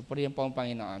 Yan. So, purihin po ang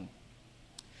Panginoon.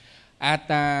 At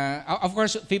of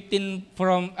course, 15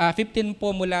 po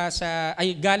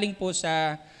galing po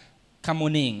sa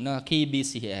Kamuning, no?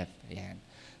 KBCF. Yan.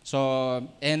 So,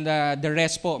 and the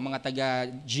rest po, mga taga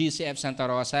GCF Santa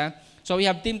Rosa. So, we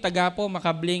have Team Tagapo,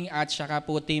 Makabling, at saka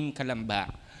po Team Kalamba.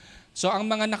 So, ang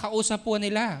mga nakausap po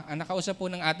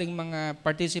ng ating mga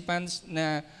participants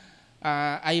na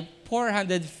ay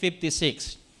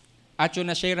 456. At yung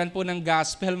na-sharean po ng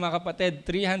gospel, mga kapatid,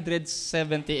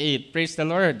 378. Praise the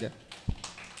Lord.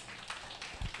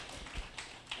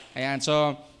 Ayan,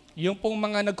 so, yung pong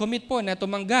mga nag-commit po na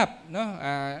tumanggap, no,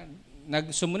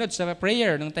 nagsumunod sa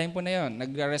prayer nung time po na yon,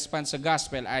 nag-respond sa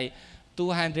gospel ay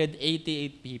 288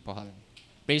 people.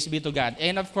 Praise be to God.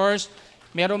 And of course,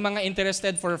 merong mga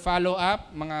interested for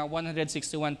follow-up, mga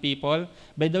 161 people.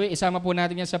 By the way, isama po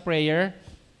natin yan sa prayer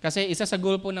kasi isa sa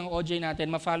goal po ng OJ natin,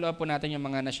 ma-follow up po natin yung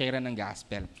mga na-share ng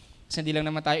gospel. Kasi hindi lang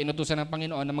naman tayo inutusan ng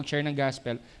Panginoon na mag-share ng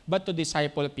gospel, but to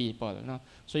disciple people. No?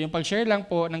 So yung pag-share lang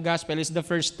po ng gospel is the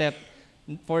first step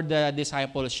for the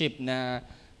discipleship na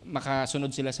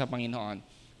makasunod sila sa Panginoon.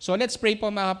 So let's pray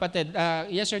po, mga kapatid.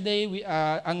 Yesterday,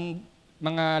 ang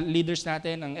mga leaders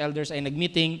natin, ang elders ay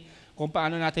nag-meeting kung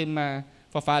paano natin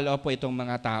follow up po itong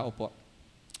mga tao po.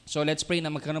 So let's pray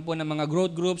na magkaroon po ng mga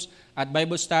growth groups at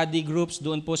Bible study groups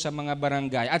doon po sa mga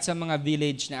barangay at sa mga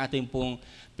village na ating pong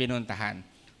pinuntahan.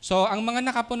 So ang mga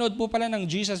nakapanood po pala ng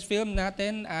Jesus film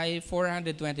natin ay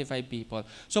 425 people.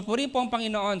 So purihin po ang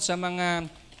Panginoon sa mga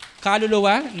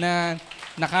kaluluwa na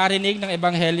nakarinig ng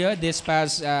Ebanghelyo this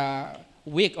past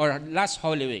week or last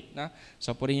Holy Week. No?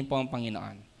 So purihin po ang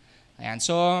Panginoon. Ayan,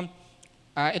 so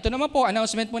ito naman po,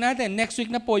 announcement po natin. Next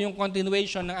week na po yung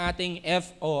continuation ng ating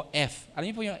FOF. Alam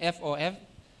niyo po yung FOF?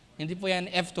 Hindi po yan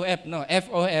F to F. No,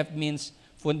 FOF means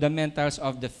Fundamentals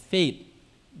of the Faith.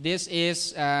 This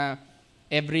is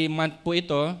every month po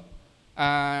ito.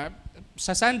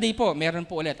 Sa Sunday po, meron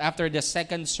po ulit. After the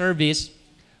second service,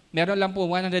 meron lang po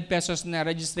 100 pesos na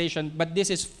registration, but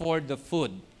this is for the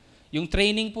food. Yung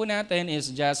training po natin is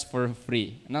just for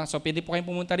free. No? So pwede po kayong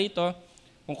pumunta rito.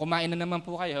 Kung kumain na naman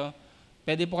po kayo,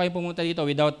 pwede po kayo pumunta dito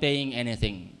without paying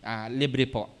anything. Libre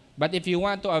po. But if you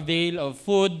want to avail of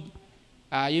food,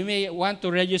 you may want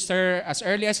to register as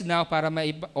early as now para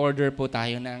ma-order po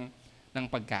tayo ng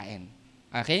pagkain.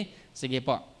 Okay? Sige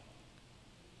po.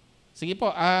 Sige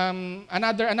po.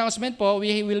 Another announcement po,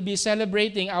 we will be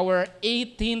celebrating our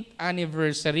 18th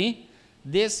anniversary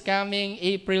this coming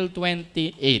April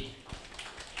 28.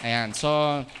 Ayan. So,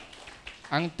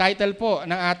 ang title po,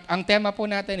 ang tema po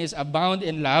natin is Abound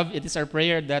in Love. It is our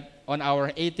prayer that on our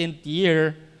 18th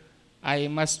year ay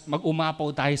mas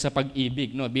mag-umapaw tayo sa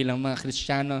pag-ibig. No? Bilang mga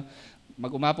Kristiyano,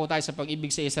 mag-umapaw tayo sa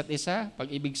pag-ibig sa isa't isa,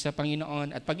 pag-ibig sa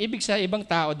Panginoon, at pag-ibig sa ibang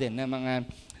tao din na mga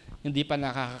hindi pa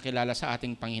nakakakilala sa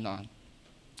ating Panginoon.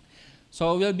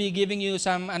 So we'll be giving you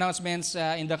some announcements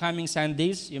in the coming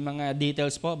Sundays, yung mga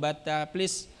details po, but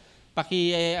please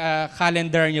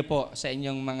paki-calendar nyo po sa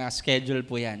inyong mga schedule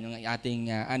po yan, yung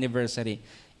ating anniversary.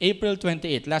 April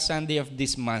 28, last Sunday of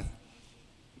this month.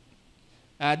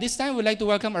 This time, we'd like to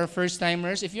welcome our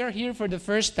first-timers. If you're here for the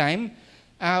first time,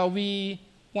 we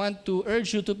want to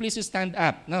urge you to please stand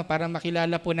up, no, para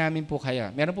makilala po namin po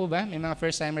kayo. Meron po ba? May mga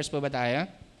first-timers po ba tayo?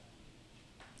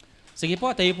 Sige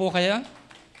po, tayo po kayo.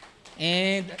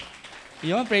 And,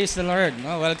 yun, praise the Lord.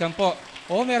 No, welcome po.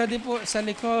 Oh, meron din po sa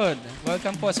likod.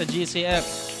 Welcome po sa GCF.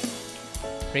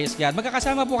 Praise God.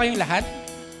 Magkakasama po kayong lahat?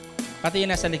 Pati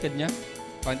yung nasa likod nyo?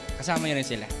 Kasama nyo rin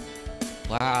sila.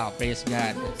 Wow, praise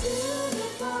God.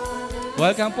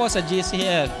 Welcome po sa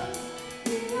GCF.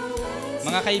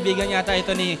 Mga kaibigan yata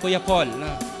ito ni Kuya Paul. No?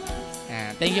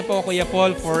 Thank you po, Kuya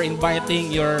Paul, for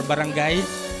inviting your barangay.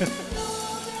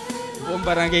 Buong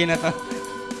barangay na to.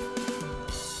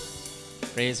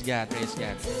 Praise God, praise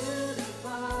God.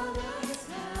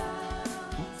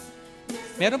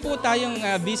 Meron po tayong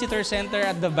visitor center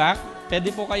at the back. Pwede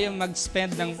po kayong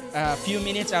mag-spend ng few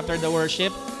minutes after the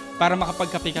worship para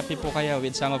makapagkape-kape po kayo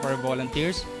with some of our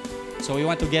volunteers. So we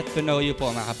want to get to know you po,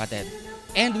 mga kapatid.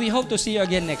 And we hope to see you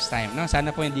again next time. No?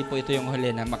 Sana po hindi po ito yung huli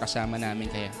na makasama namin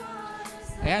kayo.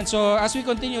 Ayan, so as we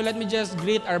continue, let me just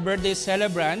greet our birthday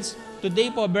celebrants.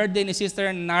 today po, birthday ni Sister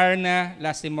Narna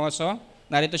Lastimoso.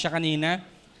 Narito siya kanina.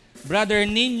 Brother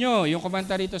Nino, yung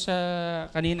kumanta rito sa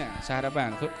kanina, sa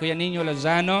harapan. Kuya Nino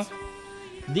Lozano.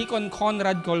 Deacon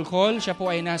Conrad Colcol, siya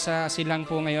po ay nasa silang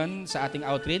po ngayon sa ating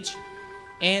outreach.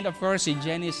 And of course, si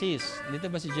Genesis. Dito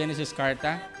ba si Genesis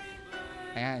Carta?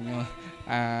 Ayan, yung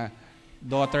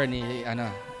daughter ni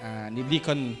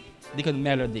Deacon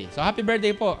Melody. So happy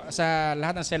birthday po sa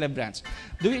lahat ng celebrants.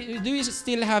 Do we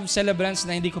still have celebrants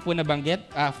na hindi ko po nabanggit?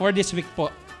 For this week po.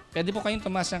 Pwede po kayong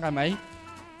tumaas ng kamay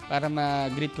para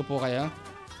mag-greet ko po kayo.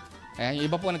 Ayan, yung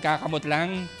iba po nagkakamot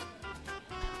lang.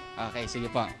 Okay,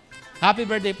 sige po. Happy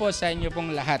birthday po sa inyo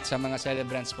pong lahat sa mga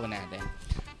celebrants po natin.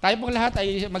 Tayo pong lahat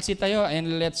ay magsitayo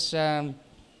and let's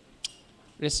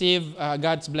receive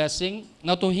God's blessing.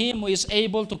 Now to Him who is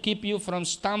able to keep you from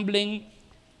stumbling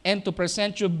and to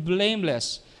present you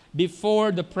blameless before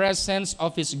the presence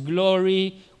of His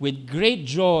glory with great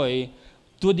joy,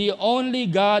 to the only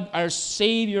God our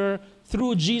Savior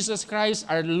through Jesus Christ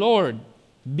our Lord,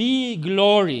 be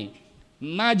glory,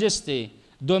 majesty,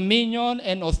 dominion,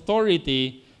 and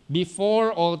authority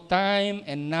before all time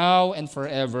and now and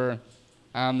forever.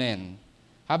 Amen.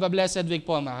 Have a blessed week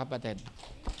po, mga kapatid.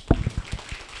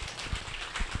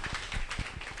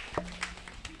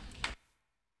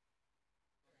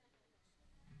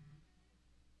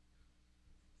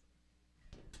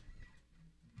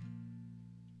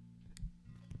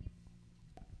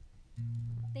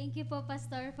 Thank you po,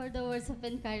 Pastor, for the words of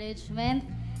encouragement.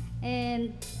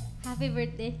 And happy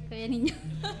birthday, Kuya Ninyo.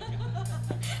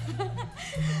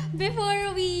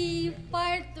 Before we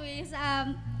part ways,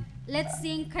 let's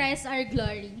sing Christ our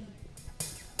glory.